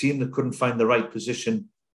get in the team, they couldn't find the right position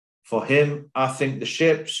for him. I think the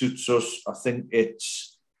shape suits us. I think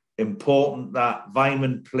it's important that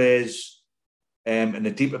Weimann plays in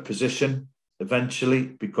a deeper position eventually,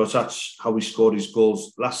 because that's how he scored his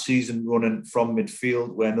goals last season, running from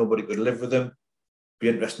midfield where nobody could live with him. Be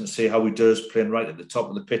interesting to see how he does playing right at the top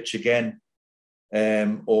of the pitch again,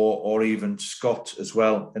 or even Scott as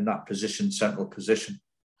well in that position, central position.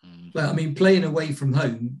 Well, I mean, playing away from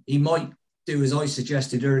home, he might do as I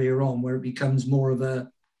suggested earlier on, where it becomes more of a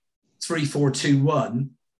 3-4-2-1,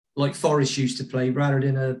 like Forest used to play, rather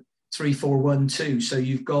than a 3-4-1-2. So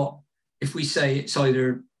you've got, if we say it's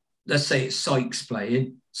either, let's say it's Sykes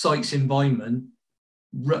playing, Sykes and Weimann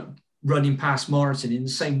running past Martin in the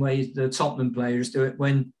same way as the Tottenham players do it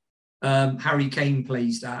when Harry Kane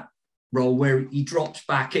plays that role, where he drops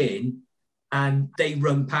back in and they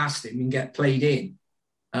run past him and get played in,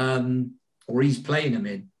 or he's playing them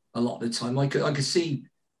in a lot of the time. I could see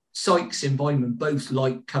Sykes and Weimann both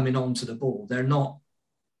like coming onto the ball.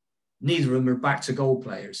 Neither of them are back to goal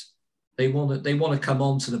players. They want to come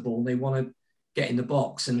onto the ball. They want to get in the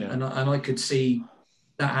box, and I could see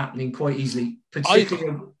that happening quite easily,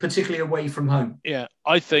 particularly away from home. Yeah,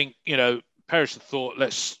 I think Paris thought,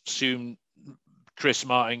 let's assume Chris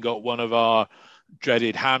Martin got one of our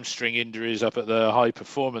dreaded hamstring injuries up at the high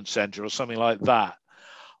performance centre or something like that.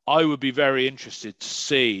 I would be very interested to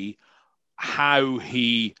see how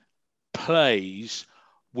he plays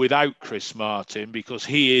without Chris Martin, because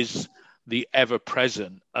he is the ever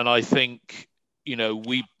present, and I think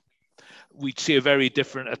we'd see a very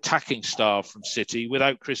different attacking style from City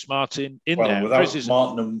without Chris Martin in there.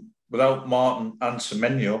 Without Martin and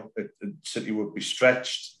Semenyo, City would be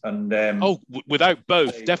stretched. And without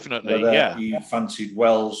both, definitely, yeah. He fancied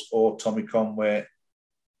Wells or Tommy Conway.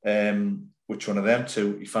 Which one of them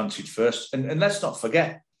two he fancied first? And let's not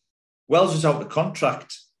forget, Wells is out of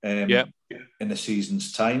contract in a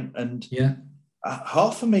season's time, and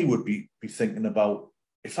half of me would be thinking about,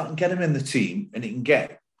 if I can get him in the team and he can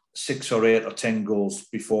get 6 or 8 or 10 goals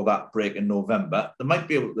before that break in November, they might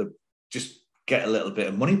be able to just get a little bit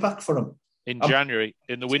of money back for him in January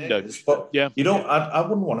in the window. But I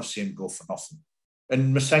wouldn't want to see him go for nothing,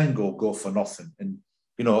 and Masengo go for nothing, and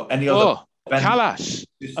any other. Callas.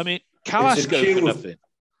 I mean, Callas go for nothing.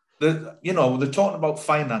 They're talking about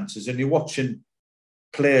finances, and you're watching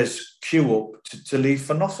players queue up to leave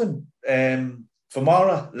for nothing.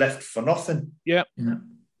 Famara left for nothing. Yeah.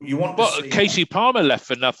 You want Casey Palmer left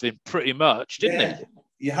for nothing, pretty much, didn't he?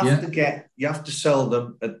 You have to sell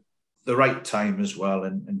them at the right time as well,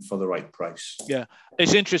 and for the right price. Yeah,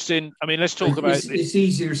 it's interesting. I mean, let's talk about it. It's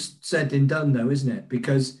easier said than done, though, isn't it?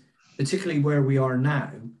 Because particularly where we are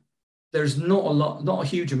now, there's not a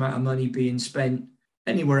huge amount of money being spent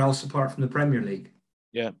anywhere else apart from the Premier League.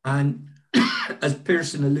 Yeah, and as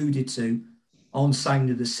Pearson alluded to on Sound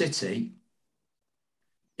of the City,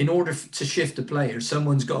 in order to shift a player,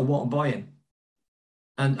 someone's got to want to buy him.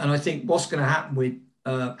 And I think what's going to happen with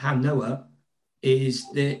Ham Noah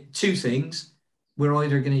is the two things. We're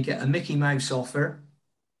either going to get a Mickey Mouse offer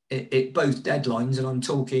at both deadlines, and I'm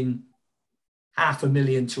talking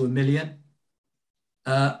 $500,000 to $1 million,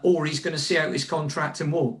 or he's going to see out his contract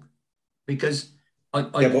and walk. Because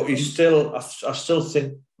but he's still. I still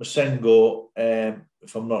think Masengo,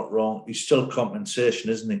 if I'm not wrong, he's still compensation,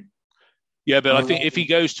 isn't he? Yeah, but I think if he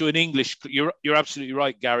goes to an English, you're absolutely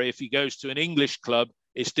right, Gary. If he goes to an English club,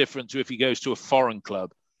 it's different to if he goes to a foreign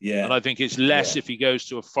club. Yeah. And I think it's less if he goes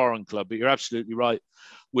to a foreign club. But you're absolutely right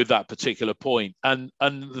with that particular point. And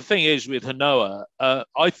the thing is with Hanoa,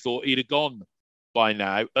 I thought he'd have gone by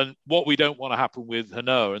now. And what we don't want to happen with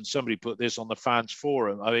Hanoa, and somebody put this on the fans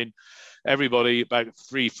forum. I mean, everybody about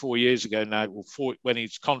 3-4 years ago now, when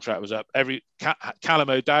his contract was up, Callum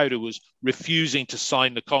O'Dowda was refusing to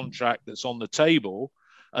sign the contract that's on the table,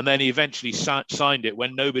 and then he eventually signed it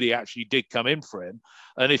when nobody actually did come in for him.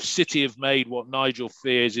 And if City have made what Nigel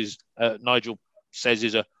says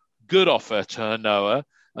is a good offer to Hanoa,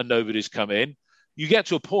 and nobody's come in, you get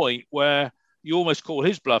to a point where you almost call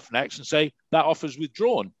his bluff next and say that offer's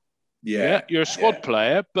withdrawn. Yeah, you're a squad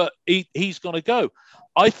player, but he's going to go.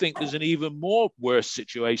 I think there's an even more worse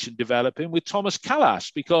situation developing with Thomas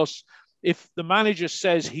Callas, because if the manager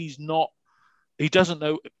says he doesn't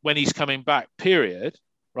know when he's coming back, period,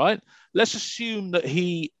 right? Let's assume that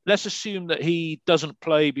he doesn't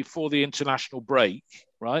play before the international break,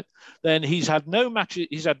 right? Then he's had no matches,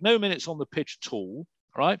 he's had no minutes on the pitch at all,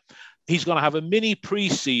 right? He's going to have a mini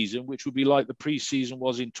pre-season, which would be like the pre-season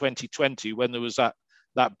was in 2020 when there was that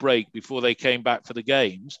break before they came back for the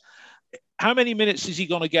games. How many minutes is he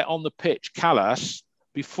going to get on the pitch, Callas,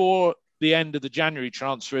 before the end of the January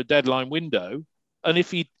transfer deadline window? And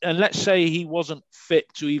let's say he wasn't fit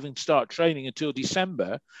to even start training until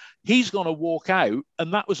December, he's going to walk out.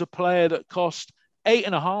 And that was a player that cost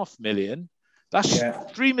 $8.5 million. That's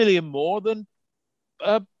 3 million more than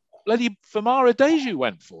bloody Famara Deju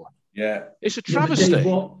went for. Yeah, it's a travesty. Dave,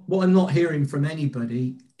 what I'm not hearing from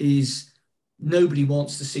anybody is nobody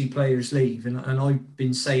wants to see players leave. And I've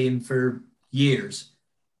been saying for years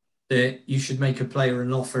that you should make a player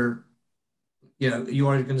an offer. You know, you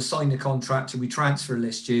are going to sign the contract and we transfer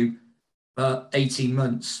list you 18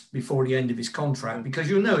 months before the end of his contract, because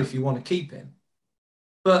you'll know if you want to keep him.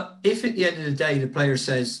 But if at the end of the day the player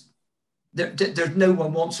says there's no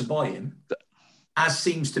one wants to buy him, as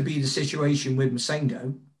seems to be the situation with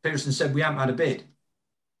Masengo, Pearson said we haven't had a bid.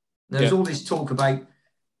 There's all this talk about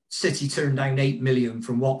City turned down 8 million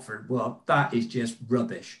from Watford. Well, that is just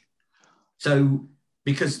rubbish. So,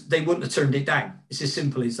 because they wouldn't have turned it down. It's as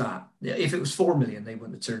simple as that. If it was 4 million, they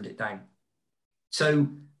wouldn't have turned it down. So,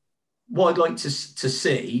 what I'd like to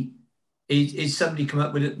see is somebody come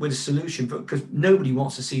up with a solution, because nobody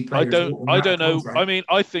wants to see players. I don't know. Contract. I mean,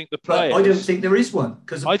 I think the players. But I don't think there is one,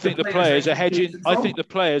 because I think the players are hedging. I think the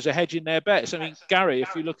players are hedging their bets. I mean, Gary,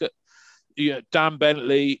 if you look at Dan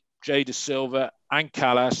Bentley, Jay De Silva, and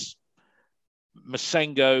Callas,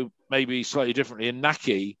 Masengo, maybe slightly differently, and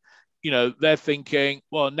Naki, they're thinking,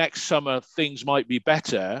 well, next summer things might be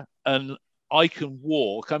better, and I can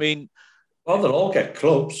walk. I mean. Well, they'll all get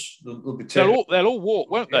clubs. They'll all walk,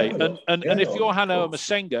 won't they? And if you're Hanoa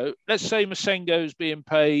Masengo, let's say Masengo's being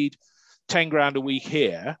paid 10 grand a week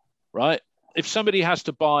here, right? If somebody has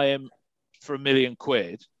to buy him for £1 million,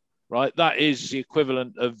 right, that is the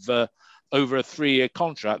equivalent of over a 3-year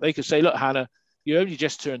contract. They could say, look, Hannah, you only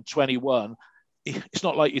just turned 21. It's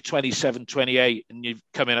not like you're 27, 28 and you're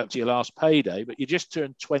coming up to your last payday, but you just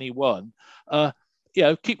turned 21.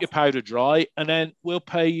 Keep your powder dry, and then we'll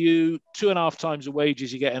pay you 2.5 times the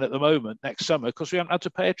wages you're getting at the moment next summer, because we haven't had to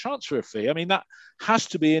pay a transfer fee. I mean, that has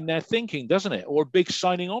to be in their thinking, doesn't it? Or a big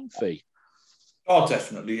signing on fee. Oh,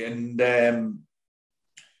 definitely. And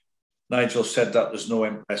Nigel said that there's no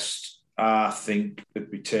interest. I think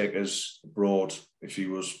it'd be takers abroad if he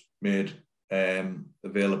was made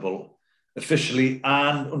available officially.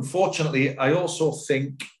 And unfortunately, I also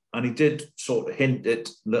think, and he did sort of hint it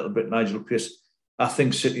a little bit, Nigel Pearce, I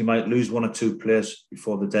think City might lose 1 or 2 players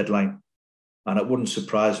before the deadline. And it wouldn't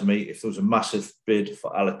surprise me if there was a massive bid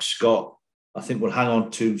for Alex Scott. I think we'll hang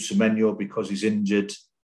on to Semenyo because he's injured.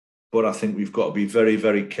 But I think we've got to be very,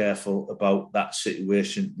 very careful about that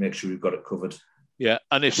situation, make sure we've got it covered. Yeah,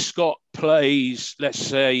 and if Scott plays, let's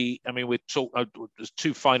say, I mean, there's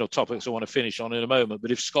 2 final topics I want to finish on in a moment,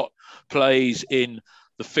 but if Scott plays in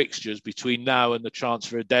the fixtures between now and the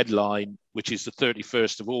transfer deadline, which is the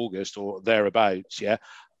 31st of August or thereabouts,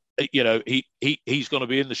 he's going to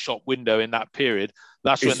be in the shop window in that period.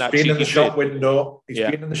 He's been in the shop window,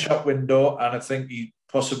 and I think he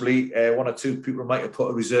possibly 1 or 2 people might have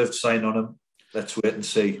put a reserved sign on him. Let's wait and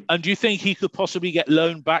see. And do you think he could possibly get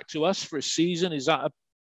loaned back to us for a season? Is that a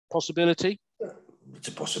possibility? It's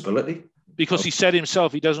a possibility. Because he said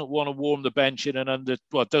himself he doesn't want to warm the bench in and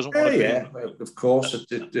doesn't want to. Yeah, of course,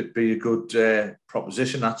 it'd be a good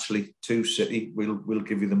proposition actually to City. We'll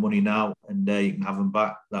give you the money now, and you can have him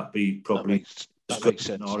back. That'd be probably that makes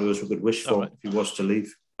sense. Scenarios we could wish for if he was to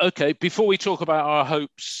leave. Okay, before we talk about our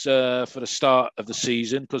hopes for the start of the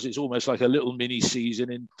season, because it's almost like a little mini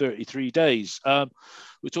season in 33 days, we're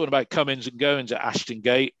talking about comings and goings at Ashton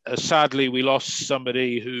Gate. Sadly, we lost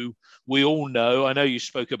somebody who we all know. I know you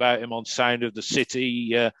spoke about him on Sound of the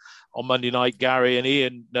City on Monday night, Gary, and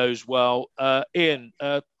Ian knows well. Ian,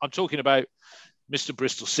 I'm talking about Mr.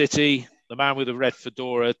 Bristol City, the man with the red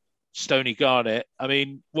fedora, Stoney Garnett. I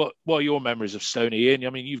mean, what are your memories of Stoney, Ian? I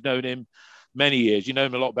mean, you've known him many years. You know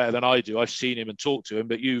him a lot better than I do. I've seen him and talked to him,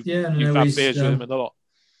 but you've had beers with him and a lot.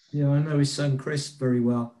 Yeah, I know his son Chris very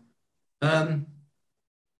well. I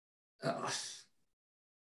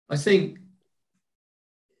think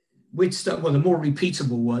the more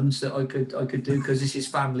repeatable ones that I could do, because this is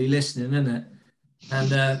family listening, isn't it?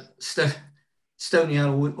 And Stoney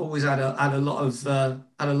always had a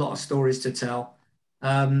lot of stories to tell.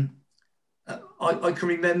 I can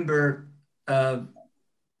remember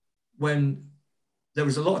when there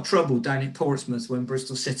was a lot of trouble down at Portsmouth when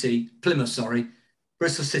Bristol City played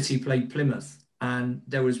Plymouth, and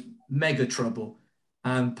there was mega trouble.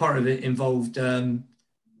 And part of it involved a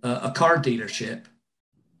car dealership,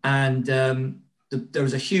 and there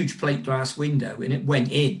was a huge plate glass window, and it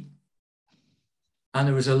went in, and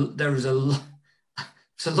there was a lot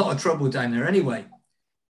of trouble down there. Anyway,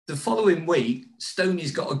 the following week,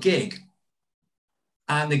 Stoney's got a gig,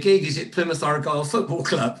 and the gig is at Plymouth Argyle Football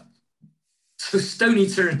Club. So Stoney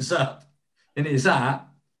turns up in his hat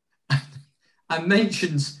and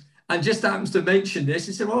just happens to mention this.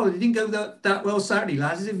 He said, "Oh, it didn't go that well Saturday,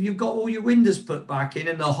 lads. If you've got all your windows put back in,"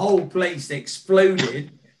 and the whole place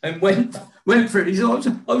exploded and went for it. He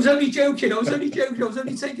said, I was only joking. I was only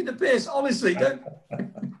taking the piss. Honestly, don't.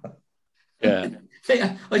 Yeah.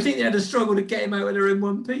 I think they had a struggle to get him out of there in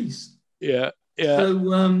one piece. Yeah.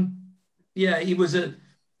 So,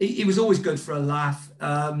 he was always good for a laugh.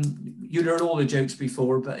 You'd heard all the jokes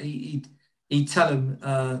before, but he'd tell him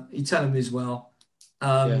as well.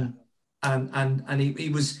 And he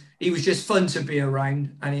was just fun to be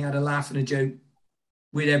around, and he had a laugh and a joke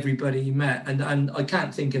with everybody he met. And I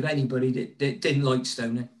can't think of anybody that didn't like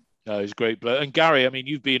Stoney. No, he's a great bloke. And Gary, I mean,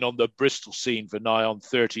 you've been on the Bristol scene for nigh on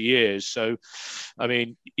 30 years. So, I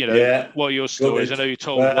mean, what are your stories? I know you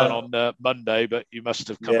told one on Monday, but you must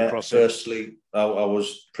have come across it. Firstly, I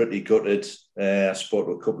was pretty gutted. I spoke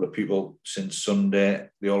to a couple of people since Sunday.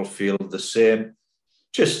 They all feel the same.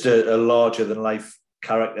 Just a larger-than-life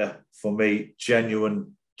character for me.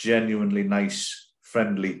 Genuinely nice,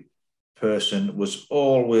 friendly person. Was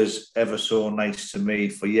always ever so nice to me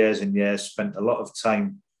for years and years. Spent a lot of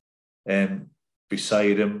time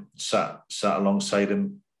beside him, sat alongside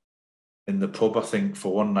him in the pub, I think,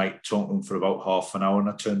 for one night, talking to him for about half an hour, and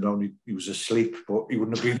I turned around, he was asleep, but he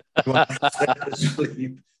wouldn't have been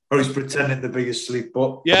asleep, or he's pretending to be asleep.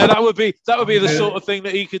 But yeah, that would be the sort of thing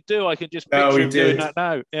that he could do. I can just picture him doing that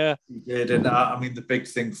now. Yeah, he did. And I mean, the big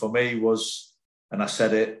thing for me was, and I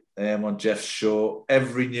said it on Jeff's show,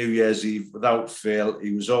 every New Year's Eve, without fail,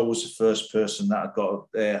 he was always the first person that I got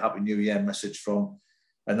a Happy New Year message from.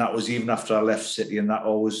 And that was even after I left City, and that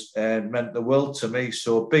always meant the world to me.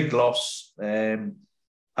 So big loss.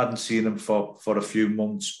 Hadn't seen him for a few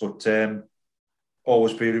months, but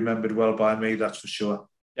always be remembered well by me, that's for sure.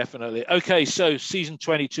 Definitely. Okay, so season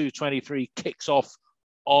 22-23 kicks off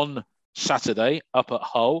on Saturday up at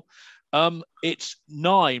Hull. It's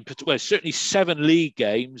certainly 7 league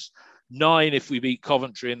games, 9 if we beat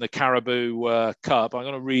Coventry in the Carabao Cup. I'm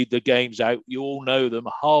going to read the games out. You all know them.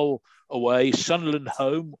 Hull away, Sunderland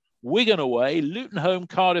home, Wigan away, Luton home,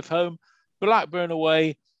 Cardiff home, Blackburn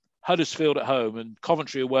away, Huddersfield at home, and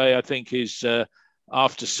Coventry away, I think, is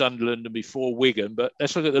after Sunderland and before Wigan. But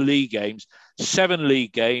let's look at the league games. 7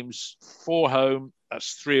 league games, 4 home,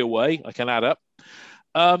 that's 3 away. I can add up.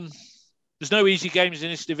 There's no easy games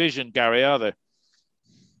in this division, Gary, are there?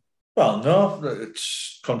 Well, no,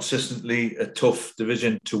 it's consistently a tough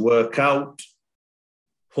division to work out.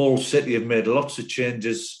 Hull City have made lots of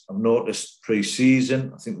changes, I've noticed,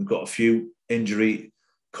 pre-season. I think we've got a few injury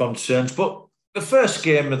concerns. But the first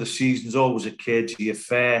game of the season is always a cagey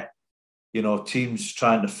affair. You know, teams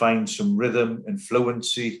trying to find some rhythm and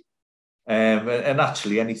fluency. And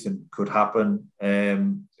actually anything could happen.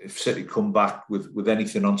 If City come back with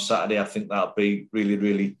anything on Saturday, I think that'll be really,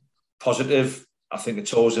 really positive. I think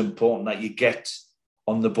it's always important that you get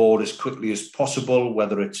on the board as quickly as possible,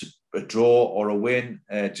 whether it's a draw or a win,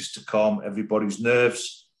 just to calm everybody's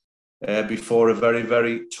nerves before a very,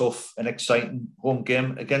 very tough and exciting home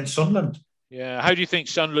game against Sunderland. Yeah, how do you think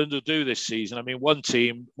Sunderland will do this season? I mean, one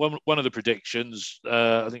of the predictions,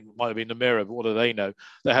 I think it might have been the Mirror, but what do they know?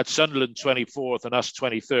 They had Sunderland 24th and us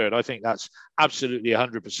 23rd. I think that's absolutely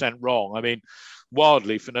 100% wrong. I mean,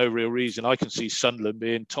 wildly for no real reason, I can see Sunderland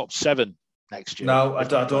being top 7 next year. No, I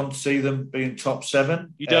don't see them being top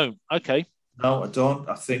 7. You don't? Okay. No, I don't.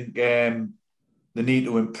 I think they need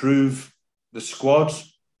to improve the squad.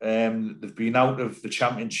 They've been out of the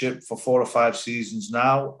Championship for 4 or 5 seasons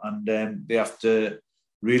now, and they have to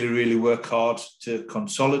really, really work hard to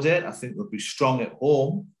consolidate. I think they'll be strong at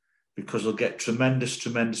home because they'll get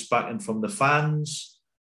tremendous backing from the fans.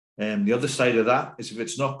 The other side of that is if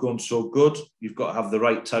it's not going so good, you've got to have the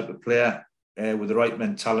right type of player with the right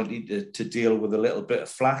mentality to deal with a little bit of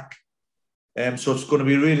flack. So it's going to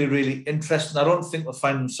be really, really interesting. I don't think they'll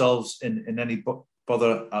find themselves in any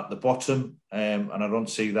bother at the bottom, and I don't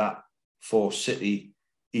see that for City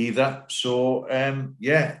either. So,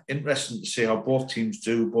 interesting to see how both teams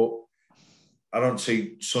do, but I don't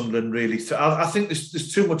see Sunderland really. I think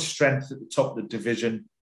there's too much strength at the top of the division.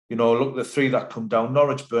 You know, look at the 3 that come down: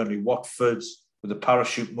 Norwich, Burnley, Watford. With the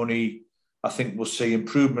parachute money, I think we'll see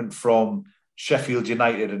improvement from Sheffield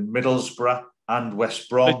United and Middlesbrough and West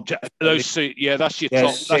Brom. Those 2, that's your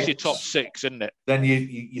top 6, isn't it? Then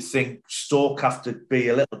you think Stoke have to be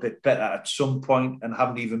a little bit better at some point, and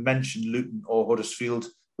haven't even mentioned Luton or Huddersfield,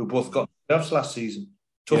 who both got playoffs last season.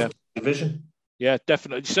 Tough division. Yeah,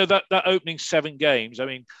 definitely. So that opening 7 games, I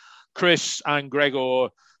mean, Chris and Gregor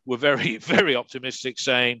were very, very optimistic,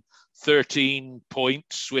 saying 13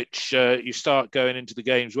 points, which you start going into the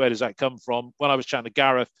games. Where does that come from? When I was chatting to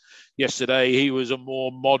Gareth yesterday, he was a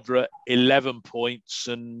more moderate 11 points.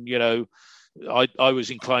 And, you know, I was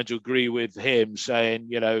inclined to agree with him, saying,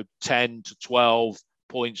 10 to 12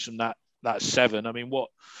 points from that 7. I mean,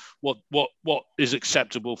 what is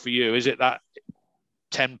acceptable for you? Is it that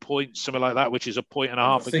 10 points, something like that, which is a point and a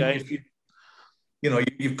half a game?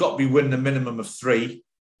 You've got to be winning a minimum of 3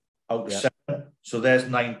 out of 7. So there's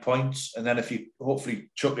 9 points. And then if you hopefully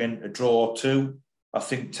chuck in a draw or 2, I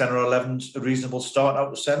think 10 or 11's a reasonable start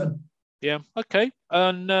out of 7. Yeah, okay.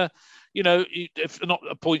 And, if not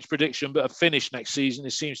a points prediction, but a finish next season,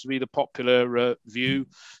 it seems to be the popular view.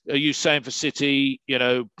 Are you saying for City,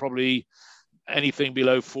 probably anything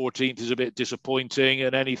below 14th is a bit disappointing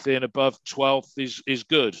and anything above 12th is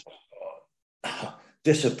good?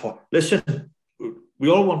 Disappointing. Listen, we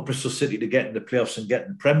all want Bristol City to get in the playoffs and get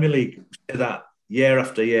in the Premier League. We say that year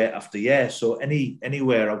after year after year. So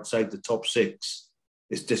anywhere outside the top 6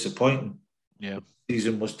 is disappointing. Yeah. The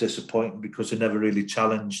season was disappointing because they never really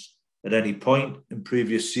challenged at any point in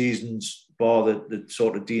previous seasons, bar the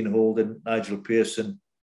sort of Dean Holden, Nigel Pearson,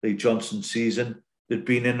 Lee Johnson season. They'd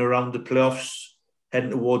been in around the playoffs, heading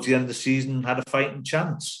towards the end of the season, had a fighting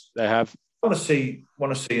chance. They have. I want to see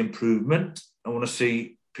improvement. I want to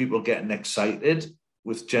see people getting excited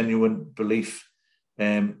with genuine belief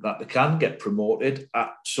that they can get promoted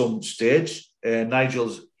at some stage.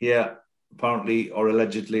 Nigel's here apparently or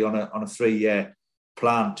allegedly on a 3-year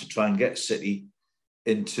plan to try and get City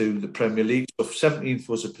into the Premier League. So if 17th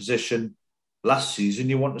was a position last season,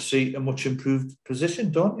 you want to see a much improved position,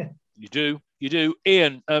 don't you? You do.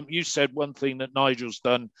 Ian, you said one thing that Nigel's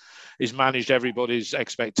done is managed everybody's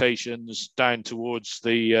expectations down towards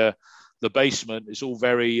the basement. It's all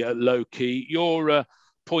very low key. Your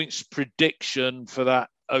points prediction for that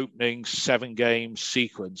opening 7-game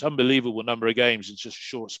sequence, unbelievable number of games in just a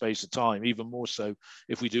short space of time, even more so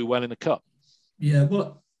if we do well in the Cup. Yeah,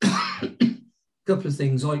 well, a couple of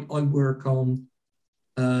things. I work on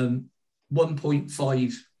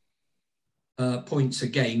 1.5 points a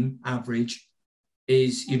game average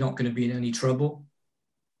is you're not going to be in any trouble.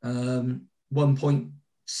 1.7,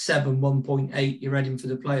 1.8, you're heading for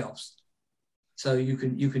the playoffs. So you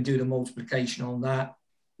can do the multiplication on that.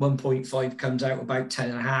 1.5 comes out about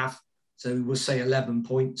 10.5. So we'll say 11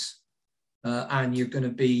 points. And you're going to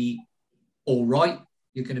be all right.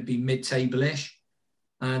 You're going to be mid-table-ish.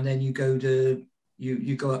 And then you go to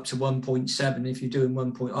you go up to 1.7 if you're doing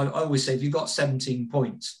 1 point. I always say if you've got 17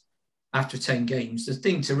 points after 10 games, the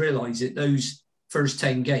thing to realise is that those first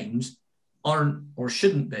 10 games aren't or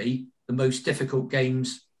shouldn't be the most difficult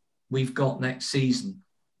games we've got next season.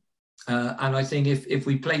 And I think if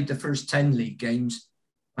we played the first 10 league games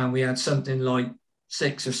and we had something like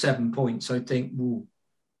 6 or 7 points, I think,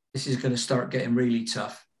 this is going to start getting really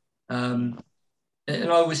tough. And I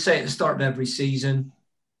always say at the start of every season,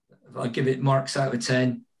 if I give it marks out of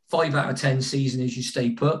 10, 5 out of 10 season is you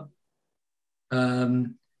stay put.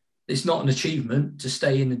 It's not an achievement to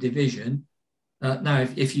stay in the division. Now,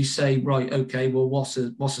 if you say, right, okay, well, what's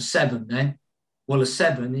a 7 then? Well, a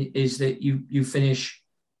 7 is that you finish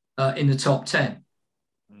in the top 10.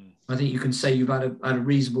 I think you can say you've had a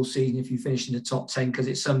reasonable season if you finish in the top 10, because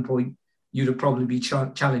at some point you'd have probably be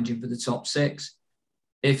challenging for the top 6.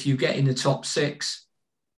 If you get in the top 6,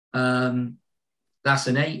 that's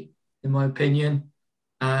an 8, in my opinion.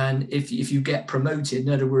 And if you get promoted,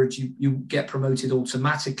 in other words, you get promoted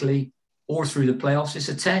automatically or through the playoffs, it's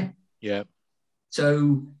a 10. Yeah.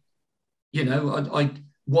 So,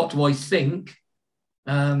 what do I think?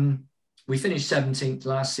 We finished 17th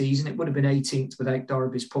last season. It would have been 18th without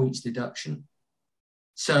Derby's points deduction.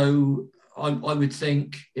 So I would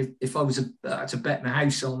think if I was to bet my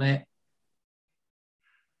house on it,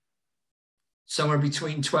 somewhere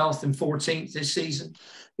between 12th and 14th this season.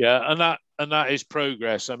 Yeah, and that is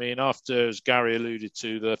progress. I mean, after, as Gary alluded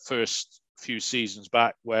to, the first few seasons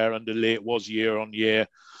back where under Lee it was year-on-year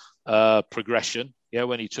progression,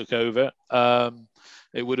 when he took over.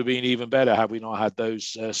 It would have been even better had we not had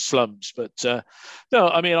those slumps. But no,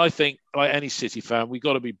 I mean, I think like any City fan, we've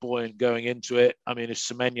got to be buoyant going into it. I mean, if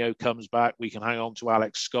Semenyo comes back, we can hang on to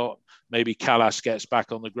Alex Scott. Maybe Callas gets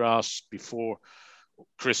back on the grass before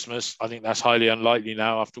Christmas. I think that's highly unlikely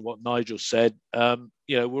now after what Nigel said. We're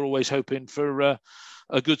always hoping for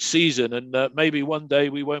a good season, and maybe one day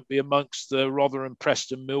we won't be amongst the Rotherham,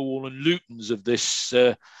 Preston, Millwall and Lutons of this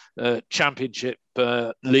Championship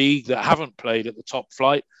league that haven't played at the top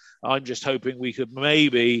flight. I'm just hoping we could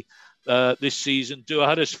maybe this season do a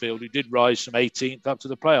Huddersfield who did rise from 18th up to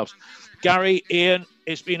the playoffs. Gary, Ian,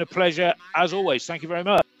 it's been a pleasure as always. Thank you very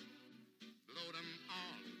much.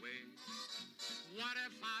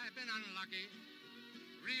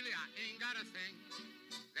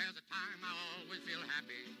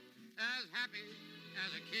 Happy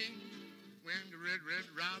as a king when the red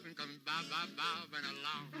robin comes bobbing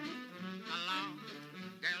along.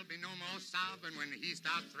 There'll be no more sobbing when he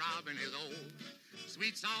starts throbbing his old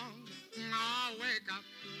sweet song. Oh, wake up,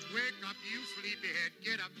 you sleepyhead,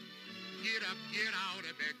 get up, get out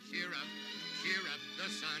of bed, cheer up, the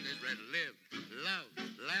sun is red. Live, love,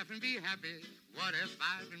 laugh and be happy. What if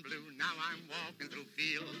I've been blue? Now I'm walking through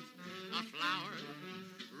fields of flowers.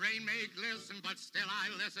 Rain may glisten, but still I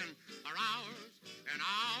listen for hours and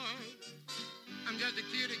hours. I'm just a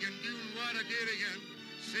kid again, doing what I did again,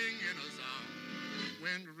 singing a song.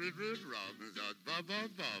 When the red robins are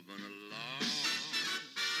bobbing along.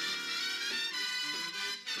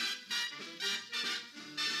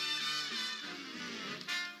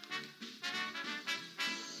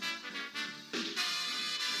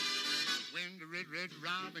 When the red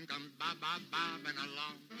robin comes bobbing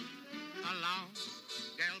along.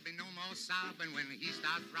 There'll be no more sobbing when he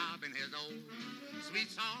starts throbbing his old sweet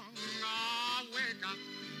song. Oh, wake up,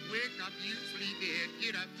 you sleepyhead,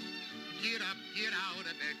 get up, get out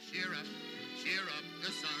of bed, cheer up,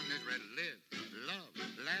 the sun is red. Live, love,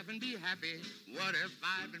 laugh and be happy. What if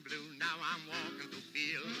I've been blue? Now I'm walking through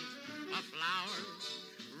fields of flowers.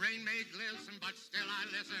 Rain may glisten, but still I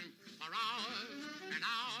listen for hours and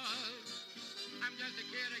hours. I'm just a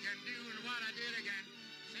kid again, doing what I did again,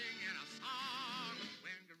 singing a song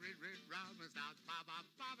when the red robin starts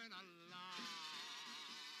bobbing along.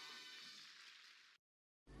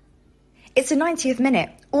 It's the 90th minute.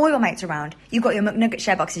 All your mates around. You've got your McNugget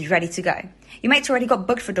share boxes ready to go. Your mates already got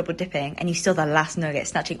booked for double dipping, and you still the last nugget,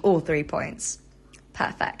 snatching all 3 points.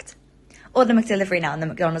 Perfect. Order McDelivery now on the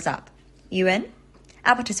McDonald's app. You in?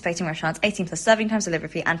 At participating restaurants, 18 plus serving times, delivery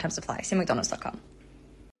fee, and time supply. See mcdonalds.com.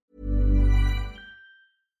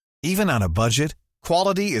 Even on a budget,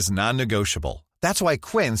 quality is non-negotiable. That's why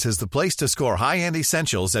Quince is the place to score high-end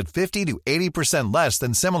essentials at 50 to 80% less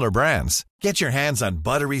than similar brands. Get your hands on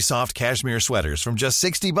buttery soft cashmere sweaters from just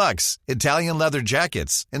 $60, Italian leather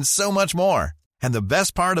jackets, and so much more. And the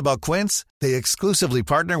best part about Quince, they exclusively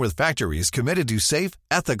partner with factories committed to safe,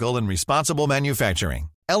 ethical, and responsible manufacturing.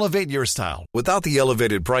 Elevate your style without the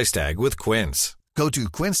elevated price tag with Quince. Go to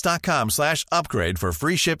quince.com/upgrade for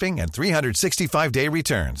free shipping and 365-day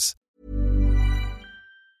returns.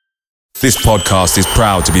 This podcast is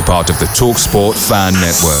proud to be part of the TalkSport Fan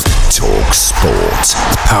Network. TalkSport.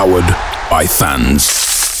 Powered by fans.